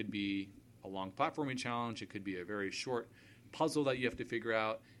 and it could be a long platforming challenge, it could be a very short puzzle that you have to figure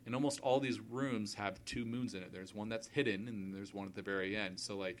out, and almost all these rooms have two moons in it. There's one that's hidden, and there's one at the very end,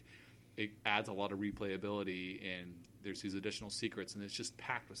 so like it adds a lot of replayability, and there's these additional secrets, and it's just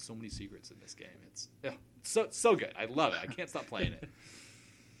packed with so many secrets in this game. It's so good. I love it. I can't stop playing it.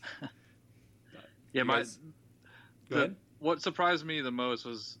 Yeah, go ahead. What surprised me the most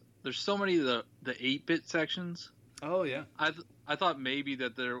was there's so many of the 8-bit sections. Oh yeah. I thought maybe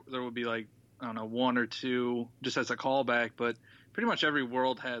that there would be like, I don't know, one or two just as a callback, but pretty much every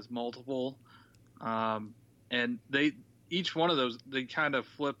world has multiple, and each one of those, they kind of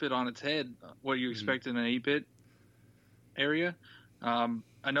flip it on its head what you expect in an 8-bit area.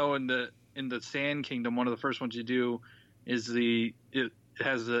 I know in the Sand Kingdom, one of the first ones you do is it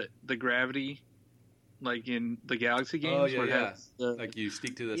has the gravity, like in the Galaxy games. Oh, yeah, where it has like you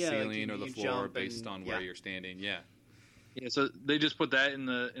stick to the ceiling or the floor based on where you're standing. Yeah. Yeah, so they just put that in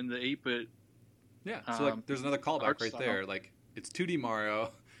the 8-bit. Yeah, so like there's another callback right there. Like it's 2D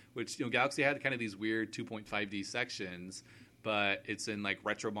Mario, which Galaxy had kind of these weird 2.5D sections, but it's in like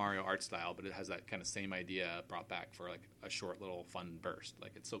retro Mario art style, but it has that kind of same idea brought back for like a short little fun burst.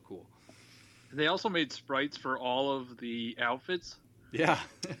 Like it's so cool. They also made sprites for all of the outfits. Yeah.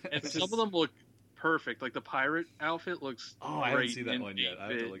 And some of them look perfect. Like the pirate outfit looks great. I haven't seen that one yet. I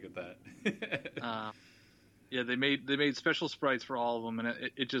have to look at that. Yeah, they made special sprites for all of them,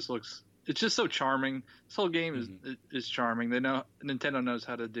 and it just looks, it's just so charming. This whole game is charming. Nintendo knows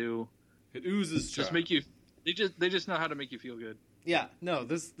how to do. It oozes just charm. make you They just know how to make you feel good. Yeah, no,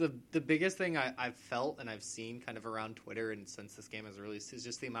 the biggest thing I've felt and I've seen kind of around Twitter and since this game has released is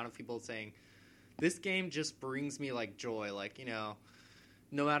just the amount of people saying, this game just brings me, like, joy. Like, you know,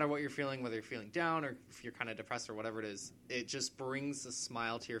 no matter what you're feeling, whether you're feeling down or if you're kind of depressed or whatever it is, it just brings a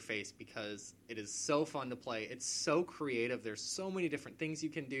smile to your face because it is so fun to play. It's so creative. There's so many different things you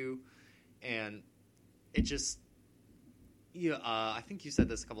can do, and it just... I think you said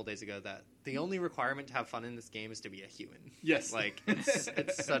this a couple days ago that the only requirement to have fun in this game is to be a human. Yes. Like,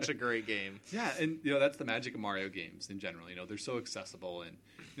 it's such a great game. Yeah, and, you know, that's the magic of Mario games in general. You know, they're so accessible. And,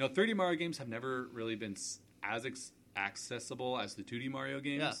 you know, 3D Mario games have never really been as accessible as the 2D Mario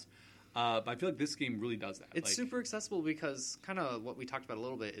games. Yeah. But I feel like this game really does that. It's super accessible because kind of what we talked about a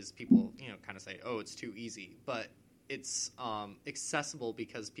little bit is people, you know, kind of say, oh, it's too easy. But it's accessible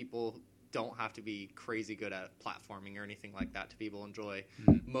because people don't have to be crazy good at platforming or anything like that to be able to enjoy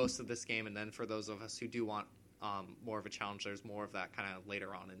most of this game. And then for those of us who do want more of a challenge, there's more of that kind of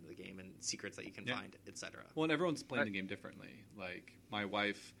later on in the game and secrets that you can find, etc. Well, and everyone's playing the game differently. Like, my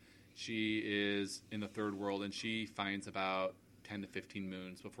wife, she is in the third world, and she finds about 10 to 15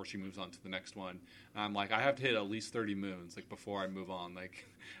 moons before she moves on to the next one. And I'm like, I have to hit at least 30 moons, like, before I move on. Like,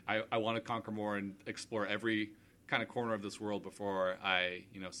 I want to conquer more and explore every kind of corner of this world before I,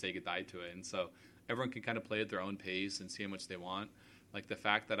 you know, say goodbye to it. And so everyone can kind of play at their own pace and see how much they want. Like, the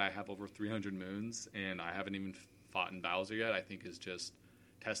fact that I have over 300 moons and I haven't even fought in Bowser yet, I think is just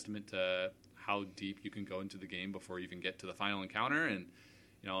testament to how deep you can go into the game before you even get to the final encounter. And,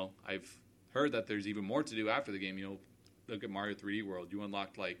 you know, I've heard that there's even more to do after the game. You know, look at Mario 3D World. You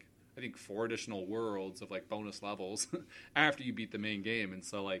unlocked, like, I think 4 additional worlds of, like, bonus levels after you beat the main game. And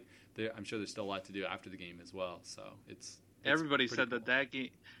so, like, I'm sure there's still a lot to do after the game as well. So it's everybody said cool. that game.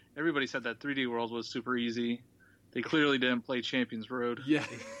 Everybody said that 3D World was super easy. They clearly didn't play Champions Road. Yeah,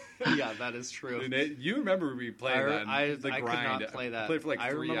 yeah, that is true. You remember me playing that? I could not play that. I played for like 3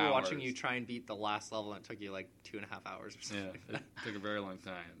 hours. I remember watching you try and beat the last level, and it took you like 2.5 hours or something. Yeah, it took a very long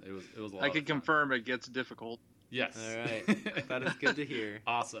time. It was a lot. I can confirm it gets difficult. Yes. All right, that is good to hear.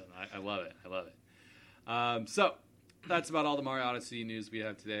 Awesome. I love it. I love it. So that's about all the Mario Odyssey news we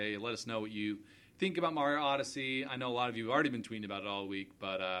have today. Let us know what you think about Mario Odyssey. I know a lot of you have already been tweeting about it all week,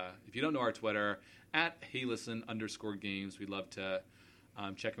 but if you don't know our Twitter, at HeyListen_games, we'd love to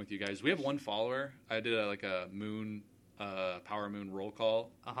check in with you guys. We have one follower. I did a moon, Power Moon roll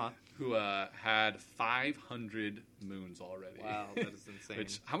call, who had 500 moons already. Wow, that is insane.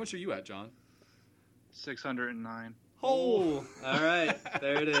 How much are you at, John? 609. Oh, all right,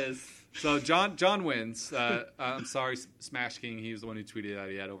 there it is. So John wins. I'm sorry, Smash King. He was the one who tweeted that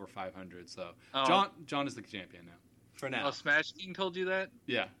he had over 500. So John is the champion now. For now. Oh, Smash King told you that?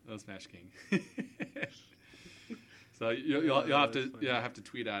 Yeah, that was Smash King. So you'll have to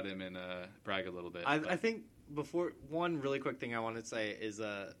tweet at him and brag a little bit. I think before, one really quick thing I wanted to say is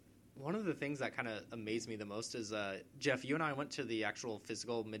one of the things that kind of amazed me the most is Jeff, you and I went to the actual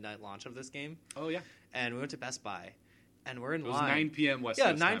physical midnight launch of this game. Oh yeah, and we went to Best Buy. And we're in line. It was 9 p.m. West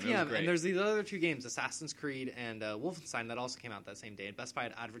Coast time. 9 p.m. And there's these other 2 games, Assassin's Creed and Wolfenstein, that also came out that same day. And Best Buy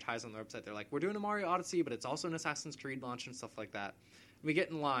had advertised on their website. They're like, we're doing a Mario Odyssey, but it's also an Assassin's Creed launch and stuff like that. And we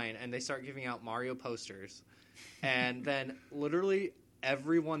get in line, and they start giving out Mario posters. And then literally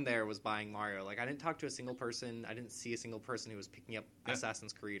everyone there was buying Mario. Like, I didn't talk to a single person. I didn't see a single person who was picking up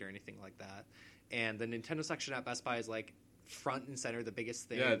Assassin's Creed or anything like that. And the Nintendo section at Best Buy is like front and center, the biggest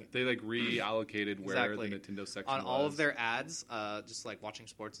thing. Yeah, they like reallocated where the Nintendo section on all of their ads, just like watching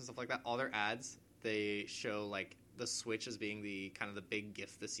sports and stuff like that. All their ads, they show like the Switch as being the kind of the big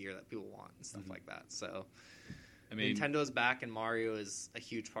gift this year that people want and stuff like that. So, I mean, Nintendo's back, and Mario is a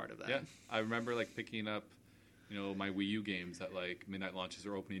huge part of that. Yeah, I remember like picking up, you know, my Wii U games at like midnight launches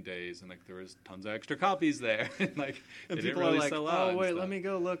or opening days, and like there was tons of extra copies there. And like and they people didn't really are like, sell out. "Oh wait, let me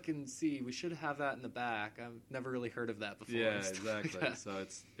go look and see. We should have that in the back. I've never really heard of that before." Yeah, exactly. Like so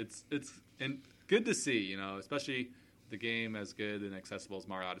it's and good to see, you know, especially the game as good and accessible as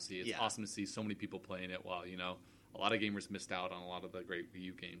Mario Odyssey. It's awesome to see so many people playing it while, you know, a lot of gamers missed out on a lot of the great Wii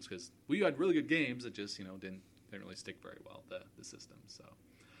U games because Wii U had really good games that just, you know, didn't really stick very well, the system. So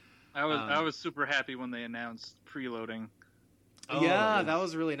I was super happy when they announced preloading. Yeah, that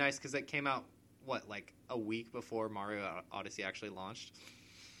was really nice because it came out like a week before Mario Odyssey actually launched.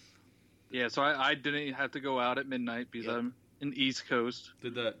 Yeah, so I didn't have to go out at midnight because I'm in the East Coast.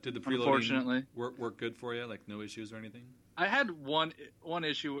 Did the preloading unfortunately work good for you? Like no issues or anything? I had one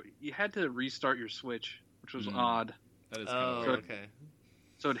issue. You had to restart your Switch, which was odd. That is kind of weird. Okay.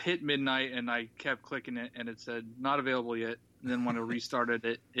 So it hit midnight, and I kept clicking it, and it said not available yet. And then when I restarted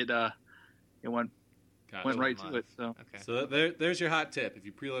it, it went right to it. So there's your hot tip: if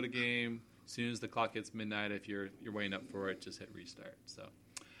you preload a game, as soon as the clock hits midnight, if you're waiting up for it, just hit restart. So,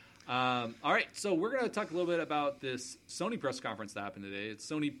 all right. So we're going to talk a little bit about this Sony press conference that happened today. It's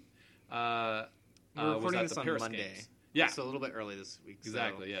Sony. We're was recording at this the on Paris Monday. Games. Yeah, so a little bit early this week.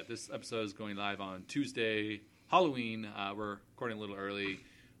 exactly. So. Yeah, this episode is going live on Tuesday, Halloween. We're recording a little early,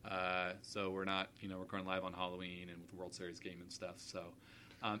 so we're not recording live on Halloween and with the World Series game and stuff. So,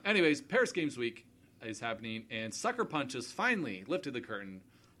 anyways, Paris Games Week is happening, and Sucker Punch has finally lifted the curtain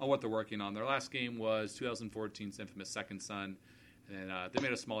on what they're working on. Their last game was 2014's infamous Second Son, and they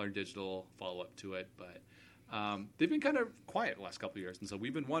made a smaller digital follow-up to it, but they've been kind of quiet the last couple of years, and so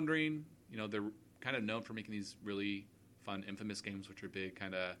we've been wondering, they're kind of known for making these really fun infamous games, which are big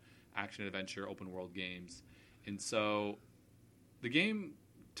kind of action-adventure, open-world games, and so the game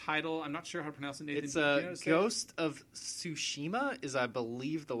title, I'm not sure how to pronounce it, Nathan. It's Ghost of Tsushima is, I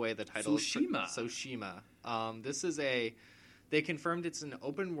believe, the way the title Tsushima. is. Tsushima. This is they confirmed it's an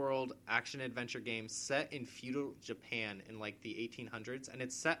open-world action-adventure game set in feudal Japan in, like, the 1800s, and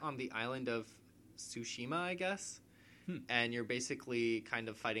it's set on the island of Tsushima, I guess. And you're basically kind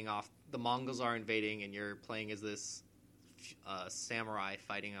of fighting off... The Mongols are invading, and you're playing as this samurai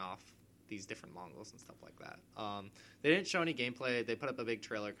fighting off these different Mongols and stuff like that. They didn't show any gameplay. They put up a big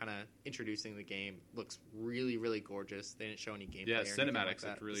trailer kind of introducing the game. Looks really, really gorgeous. They didn't show any gameplay. Yeah, or anything like cinematics that.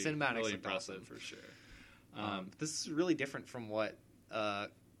 look really, Cinematics really looked impressive awesome. for sure. This is really different from what...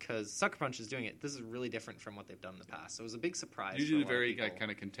 because Sucker Punch is doing it. This is really different from what they've done in the past. So it was a big surprise. Usually for a lot of very people.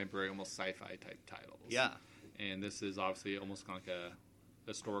 kind of contemporary, almost sci-fi type titles. Yeah. And this is obviously almost kind of like a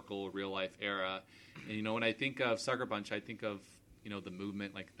historical, real-life era. And, when I think of Sucker Punch, I think of, the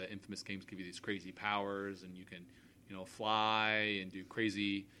movement, like the infamous games give you these crazy powers, and you can, fly and do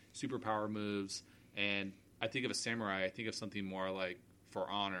crazy superpower moves. And I think of a samurai, I think of something more like For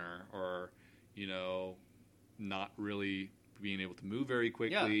Honor, or, not really being able to move very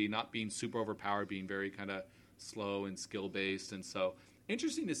quickly, not being super overpowered, being very kind of slow and skill-based. And so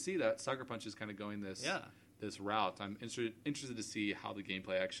interesting to see that Sucker Punch is kind of going this route. I'm interested to see how the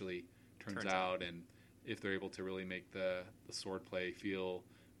gameplay actually turns out, and if they're able to really make the sword play feel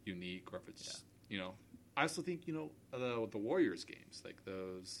unique, or if it's I also think the Warriors games, like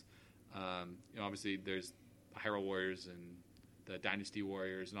those obviously there's the Hyrule Warriors and the Dynasty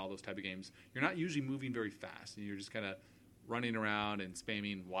Warriors and all those type of games. You're not usually moving very fast, and you're just kind of running around and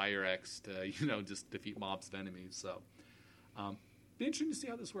spamming Y or X to just defeat mobs of enemies. So be interesting to see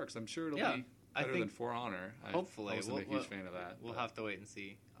how this works. I'm sure it'll be better than For Honor. Hopefully. I wasn't a huge fan of that. We'll have to wait and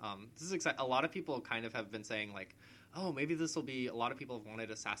see. This is exciting. A lot of people kind of have been saying, like, oh, maybe this will be... A lot of people have wanted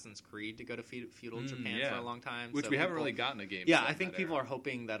Assassin's Creed to go to feudal Japan for a long time. Which so we haven't really gotten a game. Yeah, I think people are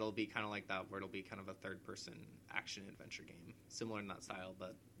hoping that it'll be kind of like that, where it'll be kind of a third-person action-adventure game. Similar in that style,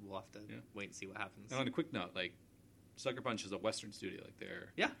 but we'll have to wait and see what happens. And on a quick note, like, Sucker Punch is a Western studio. Like,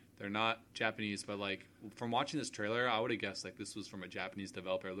 they're not Japanese, but, like, from watching this trailer, I would have guessed, like, this was from a Japanese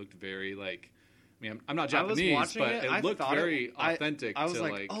developer. It looked very, like... I mean, I'm not Japanese, but it looked very authentic. I was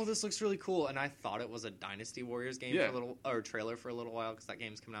like, oh, this looks really cool, and I thought it was a Dynasty Warriors game or trailer for a little while, because that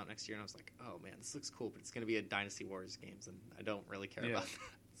game's coming out next year, and I was like, oh man, this looks cool, but it's going to be a Dynasty Warriors games, and I don't really care about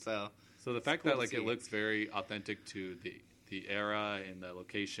that. So the fact that like it looks very authentic to the era and the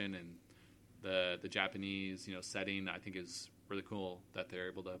location and the Japanese setting, I think is really cool that they're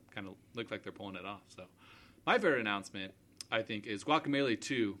able to kind of look like they're pulling it off. So my favorite announcement, I think, is Guacamelee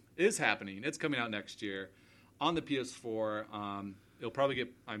 2 is happening. It's coming out next year on the PS4. It'll probably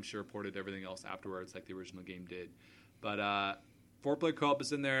get, I'm sure, ported to everything else afterwards, like the original game did. But 4-player co-op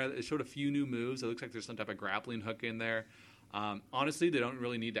is in there. It showed a few new moves. It looks like there's some type of grappling hook in there. Honestly, they don't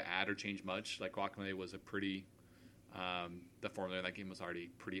really need to add or change much. Like, Guacamelee was a pretty... the formula in that game was already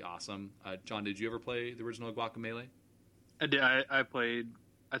pretty awesome. John, did you ever play the original Guacamelee? I did. I played...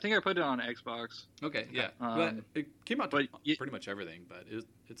 I think I played it on Xbox. Okay, yeah. But it came out to pretty much everything, but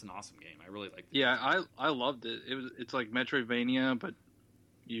it's an awesome game. I really liked it. Yeah, I loved it. It's like Metroidvania, but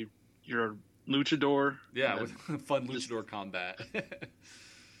you're a luchador. Yeah, with fun luchador combat.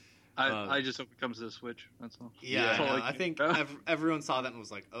 I just hope it comes to the Switch. That's all. Yeah, no, I think everyone saw that and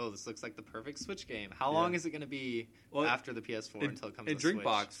was like, "Oh, this looks like the perfect Switch game." How long is it going to be after the PS4 until it comes to the Switch?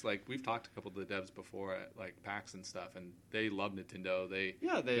 Drinkbox, like we've talked to a couple of the devs before at like PAX and stuff, and they love Nintendo. They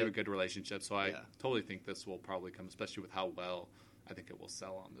have a good relationship, so I totally think this will probably come, especially with how well I think it will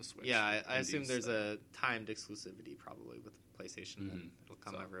sell on the Switch. Yeah, I assume there's a timed exclusivity probably with PlayStation, and it'll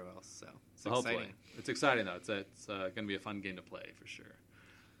come everywhere else. So it's exciting. Hopefully. It's exciting though. It's going to be a fun game to play for sure.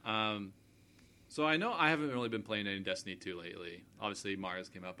 So I know I haven't really been playing any Destiny 2 lately. Obviously, Mario's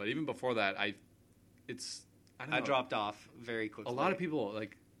came out, but even before that, I dropped off very quickly. A lot of people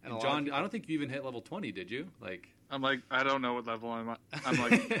John. I don't think you even hit level 20, did you? Like, I'm like, I don't know what level I'm at. I'm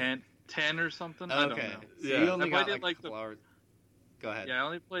like 10 or something. I don't Okay. know. So Yeah. you only I got played like it, like, a couple hours. Go ahead. Yeah, I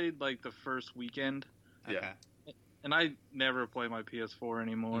only played like the first weekend, Okay. Yeah. and I never play my PS4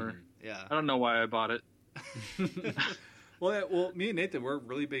 anymore. Yeah. I don't know why I bought it. Well, me and Nathan, we're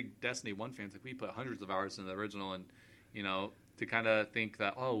really big Destiny 1 fans. Like, we put hundreds of hours in the original, and, you know, to kind of think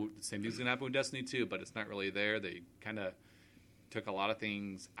that, the same thing's going to happen with Destiny 2, but it's not really there. They kind of took a lot of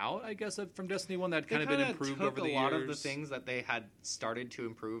things out, I guess, from Destiny 1 that had kind of been improved took over the years. a lot of the things that they had started to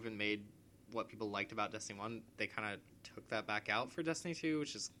improve and made what people liked about Destiny 1, they kind of took that back out for Destiny 2,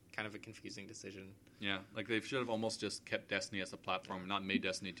 which is kind of a confusing decision. Yeah, like they should have almost just kept Destiny as a platform, not made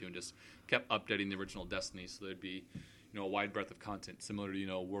Destiny 2, and just kept updating the original Destiny so there'd be, a wide breadth of content similar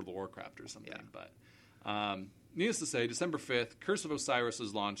to, World of Warcraft or something. Yeah. But needless to say, December 5th, Curse of Osiris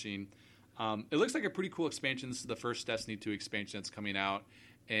is launching. It looks like a pretty cool expansion. This is the first Destiny 2 expansion that's coming out,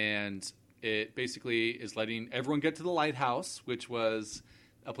 and it basically is letting everyone get to the Lighthouse, which was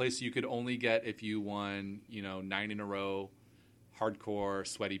a place you could only get if you won, 9 in a row hardcore,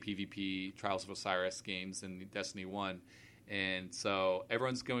 sweaty PvP Trials of Osiris games in Destiny 1. And so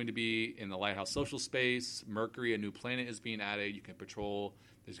everyone's going to be in the Lighthouse social space. Mercury, a new planet, is being added. You can patrol.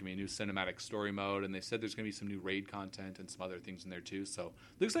 There's going to be a new cinematic story mode. And they said there's going to be some new raid content and some other things in there too. So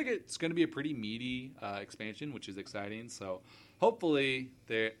looks like it's going to be a pretty meaty expansion, which is exciting. So hopefully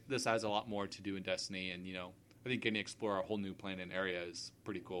this has a lot more to do in Destiny. And, I think getting to explore a whole new planet and area is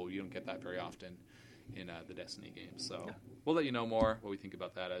pretty cool. You don't get that very often in the Destiny games. So we'll let you know more what we think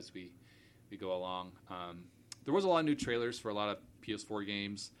about that as we go along. There was a lot of new trailers for a lot of PS4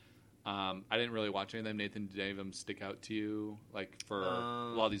 games. I didn't really watch any of them. Nathan, did any of them stick out to you? Like for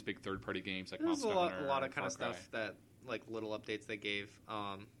a lot of these big third-party games, like There's Monster Hunter, a lot of Far kind of Cry. stuff that, like, little updates they gave.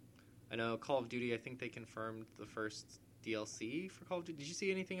 I know Call of Duty, I think they confirmed the first DLC for Call of Duty. Did you see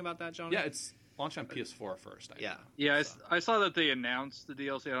anything about that, John? Yeah, it's launched on PS4 first. Yeah. Yeah, I saw that they announced the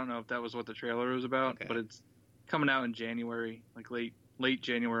DLC. I don't know if that was what the trailer was about, Okay. but it's coming out in January, like late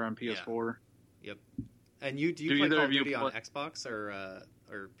January on PS4. Yep. And do you Do play either Call of of you Duty on play- Xbox or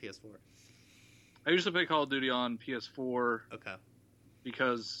PS4? I usually play Call of Duty on PS4 Okay.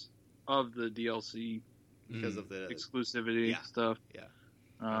 because of the DLC Because of the exclusivity yeah. stuff. Yeah.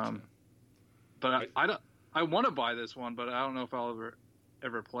 Gotcha. But I don't. I want to buy this one, but I don't know if I'll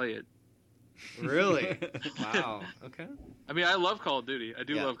ever play it. Really? Wow. Okay. I mean, I love Call of Duty. I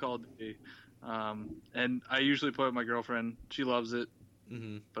do Yeah. love Call of Duty, and I usually play with my girlfriend. She loves it,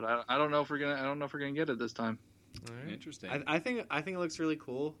 Mm-hmm. but I don't know if we're gonna get it this time. All right. Interesting. I think it looks really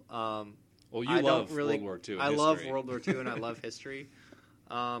cool. well, you I love don't really- World War II. I history. love World War II and I love history.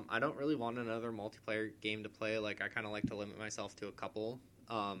 I don't really want another multiplayer game to play. Like, I kind of like to limit myself to a couple.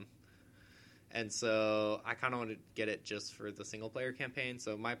 And so I kind of want to get it just for the single player campaign.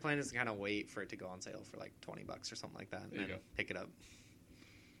 So my plan is to kind of wait for it to go on sale for like $20 or something like that, and There you then go. pick it up.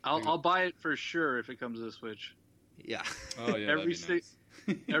 I'll buy it for sure if it comes to the Switch. Yeah. Oh yeah, Every that'd be nice.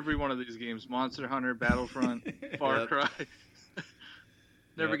 Every one of these games, Monster Hunter, Battlefront, Far Yep. Cry.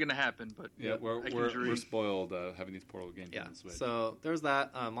 Never Yep. gonna happen, but Yeah, I can we're dream. spoiled having these Portal games Yeah. on the Switch. So there's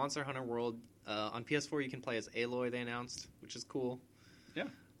that. Monster Hunter World on PS4 you can play as Aloy. They announced, which is cool. Yeah.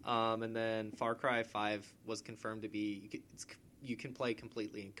 And then Far Cry 5 was confirmed to be you can play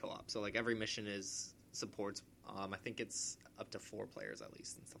completely in co-op. So like every mission supports. I think it's up to 4 players at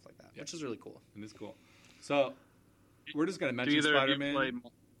least and stuff like that, Yeah. which is really cool. And it's cool. So we're just gonna Do mention either of you Spider-Man.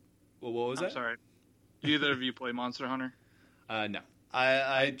 play? Well, what was I'm that? sorry. Do either of you play Monster Hunter? No.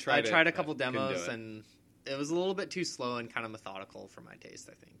 I tried tried it, a couple but couldn't do demos it. and it was a little bit too slow and kind of methodical for my taste,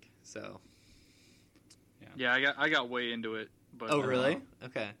 I think. So. Yeah, I got way into it. But Oh really?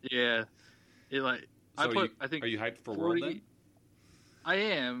 Okay. Yeah. It like I So put. I think Are you hyped for 40 World then? I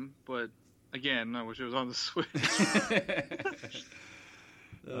am, but again, I wish it was on the Switch.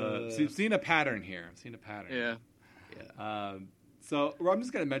 So you've seen a pattern here. I've seen a pattern. Yeah. Yeah. So I'm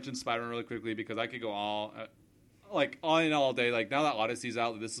just going to mention Spider-Man really quickly because I could go all in all day. Like now that Odyssey's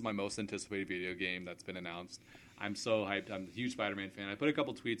out, this is my most anticipated video game that's been announced. I'm so hyped. I'm a huge Spider-Man fan. I put a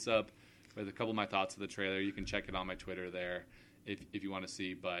couple tweets up with a couple of my thoughts of the trailer. You can check it on my Twitter there if you want to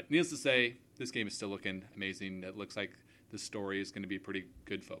see. But needless to say, this game is still looking amazing. It looks like the story is going to be a pretty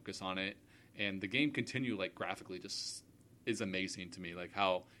good focus on it. And the game continue graphically just is amazing to me. Like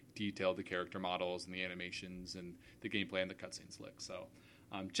how detailed the character models and the animations and the gameplay and the cutscenes look. So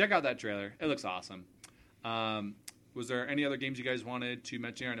check out that trailer. It looks awesome. Was there any other games you guys wanted to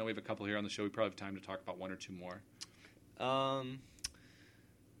mention here? I know we have a couple here on the show. We probably have time to talk about one or two more.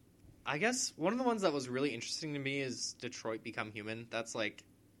 I guess one of the ones that was really interesting to me is Detroit Become Human. That's like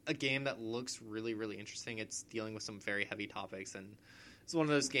a game that looks really, really interesting. It's dealing with some very heavy topics and it's one of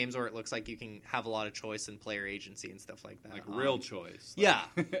those games where it looks like you can have a lot of choice and player agency and stuff like that. Like real choice. Yeah.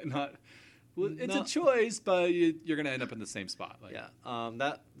 Not. Well, it's a choice, but you're going to end up in the same spot. Like. Yeah.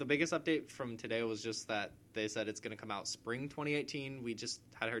 The biggest update from today was just that they said it's going to come out spring 2018. We just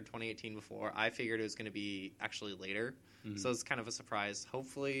had heard 2018 before. I figured it was going to be actually later. Mm-hmm. So it's kind of a surprise.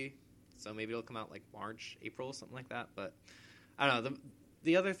 Hopefully, so maybe it'll come out like March, April, something like that. But I don't know.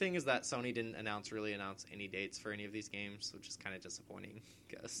 The other thing is that Sony didn't really announce any dates for any of these games, which is kind of disappointing,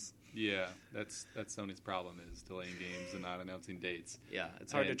 I guess. Yeah, that's Sony's problem, is delaying games and not announcing dates. Yeah,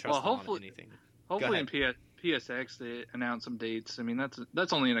 it's hard to trust them on anything. Hopefully in PSX they announce some dates. I mean,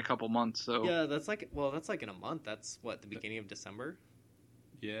 that's only in a couple months, so yeah, that's like in a month. That's the beginning of December.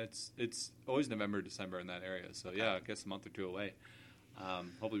 Yeah, it's always November, December in that area. So yeah, I guess a month or two away.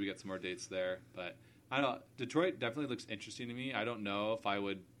 Hopefully we get some more dates there. But I don't know. Detroit definitely looks interesting to me. I don't know if I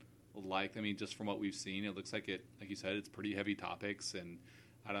would like. I mean, just from what we've seen, it looks like like you said, it's pretty heavy topics, and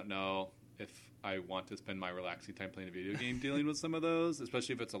I don't know if I want to spend my relaxing time playing a video game dealing with some of those,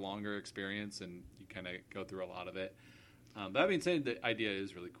 especially if it's a longer experience and you kind of go through a lot of it. That being said, the idea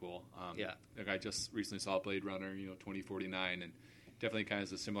is really cool. Yeah. Like I just recently saw Blade Runner, 2049, and definitely kind of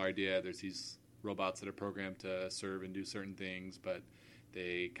is a similar idea. There's these robots that are programmed to serve and do certain things, but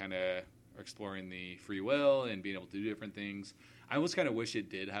they kind of are exploring the free will and being able to do different things. I almost kind of wish it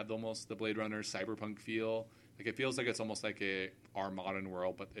did have almost the Blade Runner cyberpunk feel. Like it feels like it's almost like our modern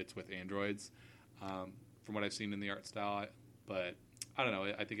world, but it's with androids. From what I've seen in the art style, but I don't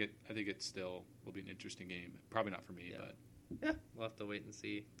know. I think it still will be an interesting game. Probably not for me, but yeah, we'll have to wait and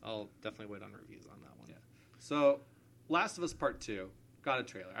see. I'll definitely wait on reviews on that one. Yeah. So, Last of Us Part 2 got a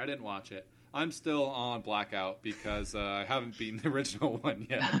trailer. I didn't watch it. I'm still on blackout because I haven't beaten the original one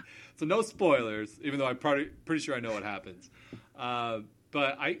yet. So no spoilers, even though I'm pretty sure I know what happens.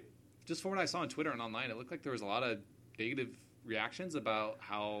 But just from what I saw on Twitter and online, it looked like there was a lot of negative reactions about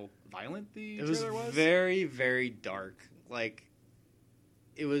how violent the trailer was. It was very, very dark. Like,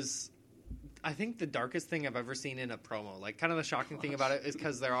 it was, I think, the darkest thing I've ever seen in a promo. Like, kind of the shocking thing about it is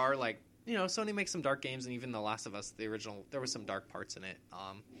because there are, like, Sony makes some dark games, and even The Last of Us, the original, there was some dark parts in it.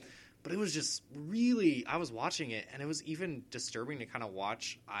 But it was just really, I was watching it, and it was even disturbing to kind of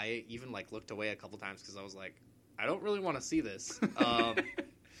watch. I even, like, looked away a couple times because I was like, I don't really want to see this.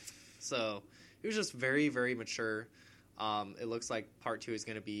 So it was just very, very mature. It looks like Part 2 is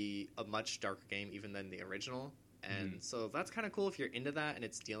going to be a much darker game even than the original. And so that's kind of cool if you're into that and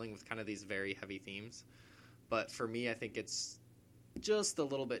it's dealing with kind of these very heavy themes. But for me, I think it's just a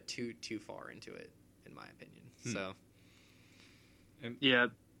little bit too far into it, in my opinion. So, yeah,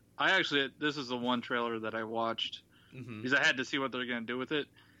 this is the one trailer that I watched because I had to see what they're going to do with it.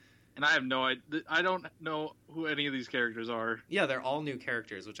 And I have no idea. I don't know who any of these characters are. Yeah, they're all new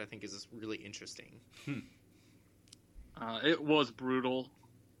characters, which I think is really interesting. It was brutal.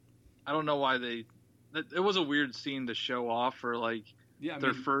 I don't know why it was a weird scene to show off for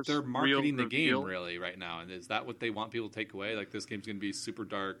first. They're marketing the reveal. game really right now, and is that what they want people to take away? Like this game's going to be super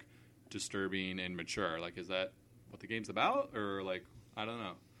dark, disturbing, and mature. Like, is that what the game's about, or like I don't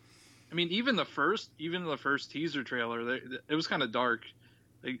know. I mean, even the first teaser trailer, it was kind of dark.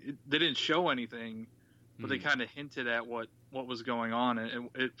 They didn't show anything, but they kind of hinted at what was going on, and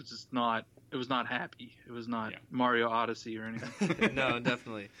it was just not. It was not happy. It was not Mario Odyssey or anything. No,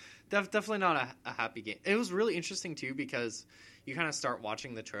 definitely not a happy game. It was really interesting too because you kind of start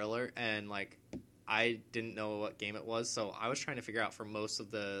watching the trailer and like I didn't know what game it was, so I was trying to figure out for most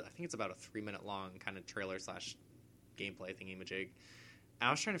of I think it's about a 3-minute long kind of trailer / gameplay thingy-majig. And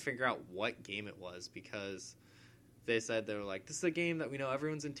I was trying to figure out what game it was because they said they were like, this is a game that we know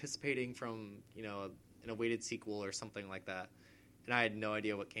everyone's anticipating from, an awaited sequel or something like that. And I had no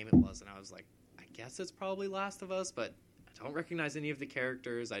idea what game it was. And I was like, I guess it's probably Last of Us, but I don't recognize any of the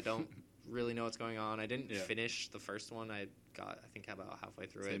characters. I don't really know what's going on. I didn't finish the first one. I think, about halfway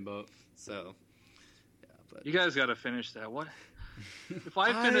through it. Same boat. So, yeah. But you guys got to finish that. What? If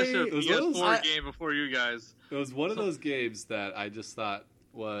I finished a PS4 game before you guys. It was one of those games that I just thought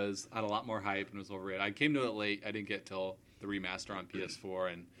was on a lot more hype and was overrated. I came to it late. I didn't get till the remaster on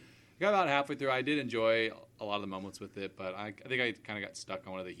PS4, and I got about halfway through. I did enjoy a lot of the moments with it, but I think I kind of got stuck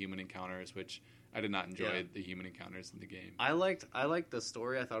on one of the human encounters, which I did not enjoy the human encounters in the game. I liked the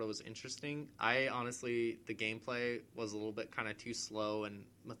story. I thought it was interesting. I honestly, the gameplay was a little bit kind of too slow and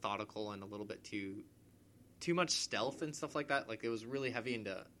methodical and a little bit too much stealth and stuff like that. Like, it was really heavy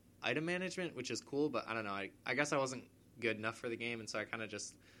into item management, which is cool, but I don't know. I guess I wasn't good enough for the game, and so I kind of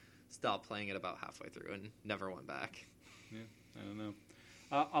just stopped playing it about halfway through and never went back. Yeah, I don't know.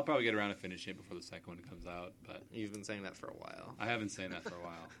 I'll probably get around to finishing it before the second one comes out. But you've been saying that for a while. I have been saying that for a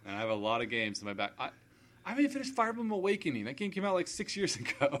while, and I have a lot of games in my back. I haven't even finished Fire Emblem Awakening. That game came out like 6 years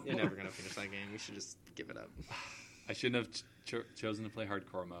ago. You're never gonna finish that game. You should just give it up. I shouldn't have chosen to play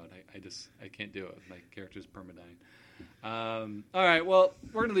hardcore mode. I can't do it. My character's permadying. All right, well,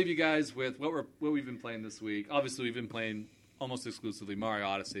 we're gonna leave you guys with what we've been playing this week. Obviously, we've been playing almost exclusively Mario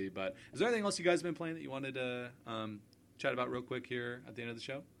Odyssey, but is there anything else you guys have been playing that you wanted to chat about real quick here at the end of the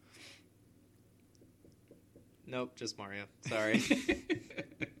show? Nope, just Mario. Sorry.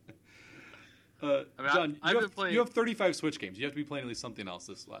 John, you have 35 Switch games. You have to be playing at least something else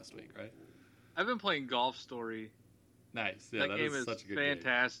this last week, right? I've been playing Golf Story. Nice. Yeah, that game is such a good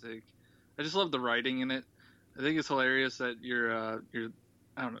fantastic. Game. I just love the writing in it. I think it's hilarious that your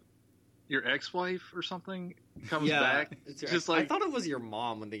I don't know, your ex-wife or something comes back. It's just like I thought it was your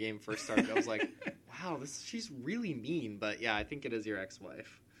mom when the game first started. I was like, wow, she's really mean. But yeah, I think it is your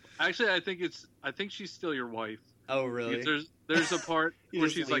ex-wife. Actually, I think she's still your wife. Oh, really? Because there's a part where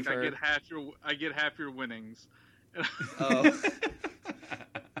she's like, I get half your winnings. Oh.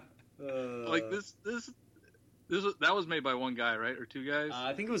 Like this that was made by one guy, right, or two guys?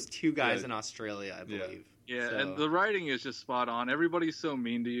 I think it was two guys in Australia, I believe. Yeah, so. And the writing is just spot on. Everybody's so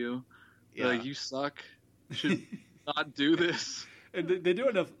mean to you. Yeah. Like, you suck. You should not do this. And they do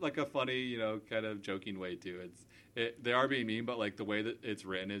it in a funny, kind of joking way too. They are being mean, but like the way that it's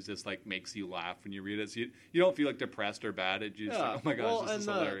written is just like makes you laugh when you read it. So you don't feel like depressed or bad. It just like, oh my gosh, this is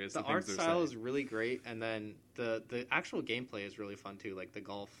hilarious. The art style is really great, and then the actual gameplay is really fun too. Like the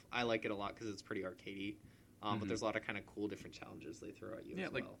golf, I like it a lot because it's pretty arcadey. But there's a lot of kind of cool different challenges they throw at you. Yeah,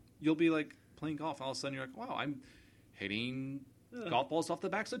 as well. You'll be like playing golf, and all of a sudden you're like, wow, I'm hitting golf balls off the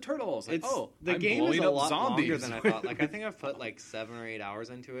backs of turtles. Like, the I'm game is a lot zombies. longer than I thought. Like I think I've put like 7 or 8 hours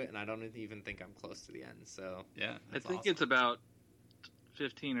into it, and I don't even think I'm close to the end. So yeah, I think it's about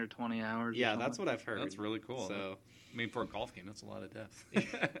 15 or 20 hours. Yeah, that's what I've heard. That's really cool. So I mean, for a golf game, that's a lot of depth.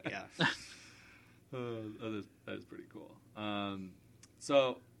 Yeah, that is pretty cool.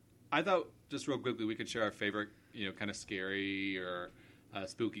 So I thought just real quickly we could share our favorite, kind of scary or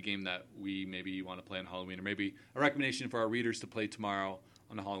spooky game that we maybe want to play on Halloween, or maybe a recommendation for our readers to play tomorrow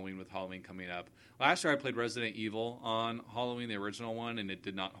on Halloween with Halloween coming up. Last year I played Resident Evil on Halloween, the original one, and it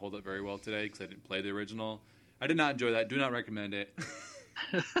did not hold up very well today because I didn't play the original. I did not enjoy that. Do not recommend it.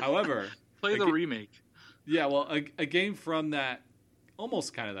 However, play the remake. Yeah, well, a game from that,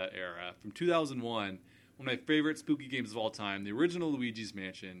 almost kind of that era, from 2001, one of my favorite spooky games of all time, the original Luigi's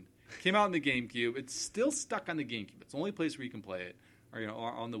Mansion, came out on the GameCube. It's still stuck on the GameCube. It's the only place where you can play it, or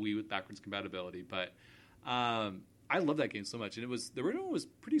on the Wii with backwards compatibility. But I love that game so much, and the original was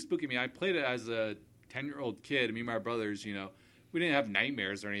pretty spooky. I mean, I played it as a 10-year-old kid. Me and my brothers, we didn't have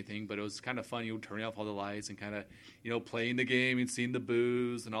nightmares or anything, but it was kind of fun. Turning off all the lights and kind of, playing the game and seeing the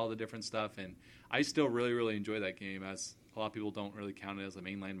booze and all the different stuff. And I still really, really enjoy that game. As a lot of people don't really count it as a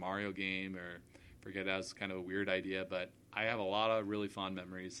mainline Mario game or forget it as kind of a weird idea, but I have a lot of really fond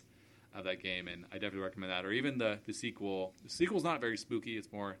memories of that game, and I definitely recommend that. Or even the sequel. The sequel's not very spooky. It's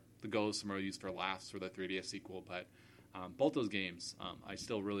more the ghosts are used for laughs for the 3DS sequel, but both those games I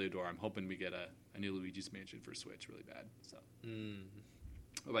still really adore. I'm hoping we get a new Luigi's Mansion for Switch really bad. So,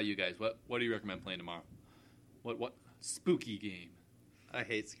 What about you guys? What do you recommend playing tomorrow? What spooky game? I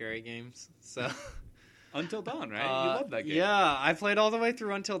hate scary games. So Until Dawn, right? You love that game. Yeah, I played all the way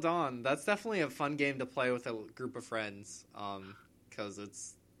through Until Dawn. That's definitely a fun game to play with a group of friends because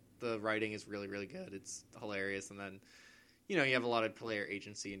the writing is really, really good. It's hilarious, and then you have a lot of player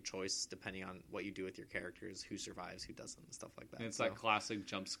agency and choice depending on what you do with your characters, who survives, who doesn't, and stuff like that. And it's like classic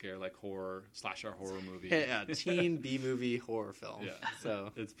jump scare, like slasher horror movie. Yeah, teen B-movie horror film. Yeah,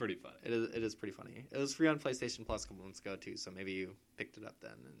 so it's pretty funny. It is pretty funny. It was free on PlayStation Plus a couple months ago too, so maybe you picked it up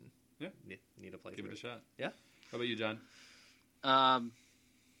then and need to play. Give it a shot. Yeah. How about you, John?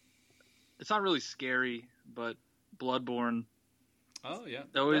 It's not really scary, but Bloodborne. Oh yeah,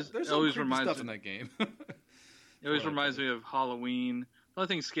 there's always reminds stuff in that game. It always reminds me of Halloween. The only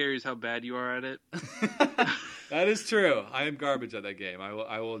thing scary is how bad you are at it. That is true. I am garbage at that game.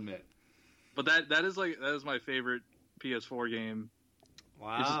 I will admit. But that is my favorite PS4 game.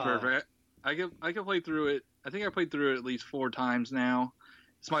 Wow, it's just perfect. I can play through it. I think I played through it at least 4 times now.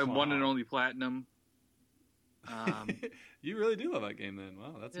 It's my one and only platinum. You really do love that game, then.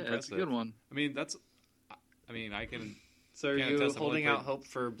 Wow, that's impressive. It's a good one. I can. So are you holding out hope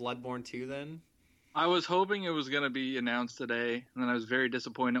for Bloodborne 2 then? I was hoping it was going to be announced today, and then I was very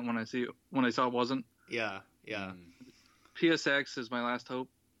disappointed when I saw it wasn't. Yeah. PSX is my last hope.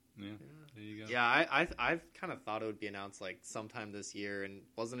 Yeah, there you go. Yeah, I've kind of thought it would be announced like sometime this year, and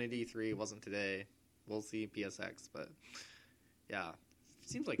wasn't at E3, wasn't today. We'll see PSX, but yeah, it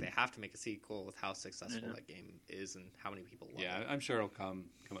seems like they have to make a sequel with how successful that game is and how many people love it. Yeah, I'm sure it'll come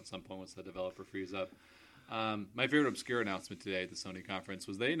at some point once the developer frees up. My favorite obscure announcement today at the Sony conference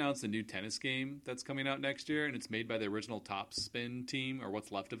was they announced a new tennis game that's coming out next year, and it's made by the original Top Spin team, or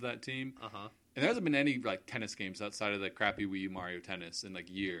what's left of that team. Uh-huh. And there hasn't been any like tennis games outside of the crappy Wii U Mario Tennis in like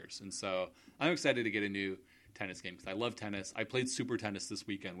years, and so I'm excited to get a new tennis game because I love tennis. I played Super Tennis this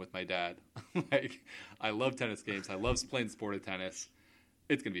weekend with my dad. Like, I love tennis games. I love playing sported tennis.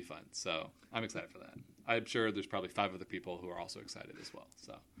 It's gonna be fun, so I'm excited for that. I'm sure there's probably 5 other people who are also excited as well.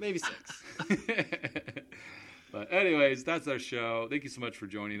 So Maybe 6. But anyways, that's our show. Thank you so much for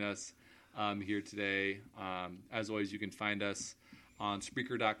joining us here today. As always, you can find us on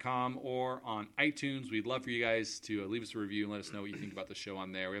Spreaker.com or on iTunes. We'd love for you guys to leave us a review and let us know what you think about the show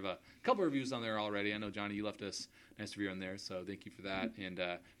on there. We have a couple reviews on there already. I know, Johnny, you left us a nice review on there, so thank you for that. And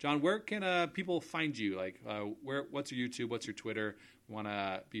John, where can people find you? Like, what's your YouTube? What's your Twitter? We want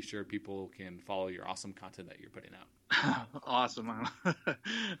to be sure people can follow your awesome content that you're putting out. Awesome.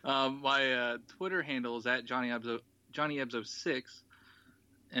 My Twitter handle is at JohnnyEbzo6,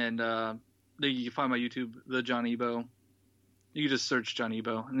 and then you can find my YouTube, the John Ebo. You can just search John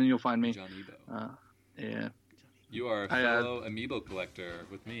Ebo, and then you'll find me. John Ebo. Yeah. You are a fellow amiibo collector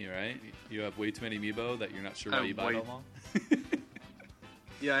with me, right? You have way too many amiibo that you're not sure why you buy them all.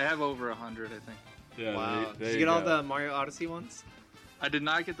 Yeah, I have over 100, I think. Yeah, Wow. Did you get all the Mario Odyssey ones? I did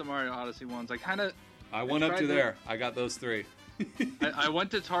not get the Mario Odyssey ones. I went up to there. I got those 3. I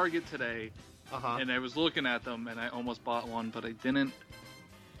went to Target today, Uh-huh. and I was looking at them, and I almost bought one, but I didn't.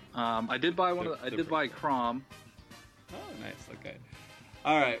 I did buy one. I did buy Crom. Oh, nice. Okay.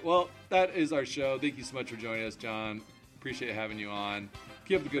 All right. Well, that is our show. Thank you so much for joining us, John. Appreciate having you on.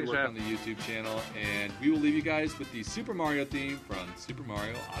 Keep up the good work on the YouTube channel, and we will leave you guys with the Super Mario theme from Super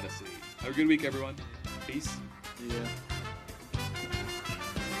Mario Odyssey. Have a good week, everyone. Peace. Yeah.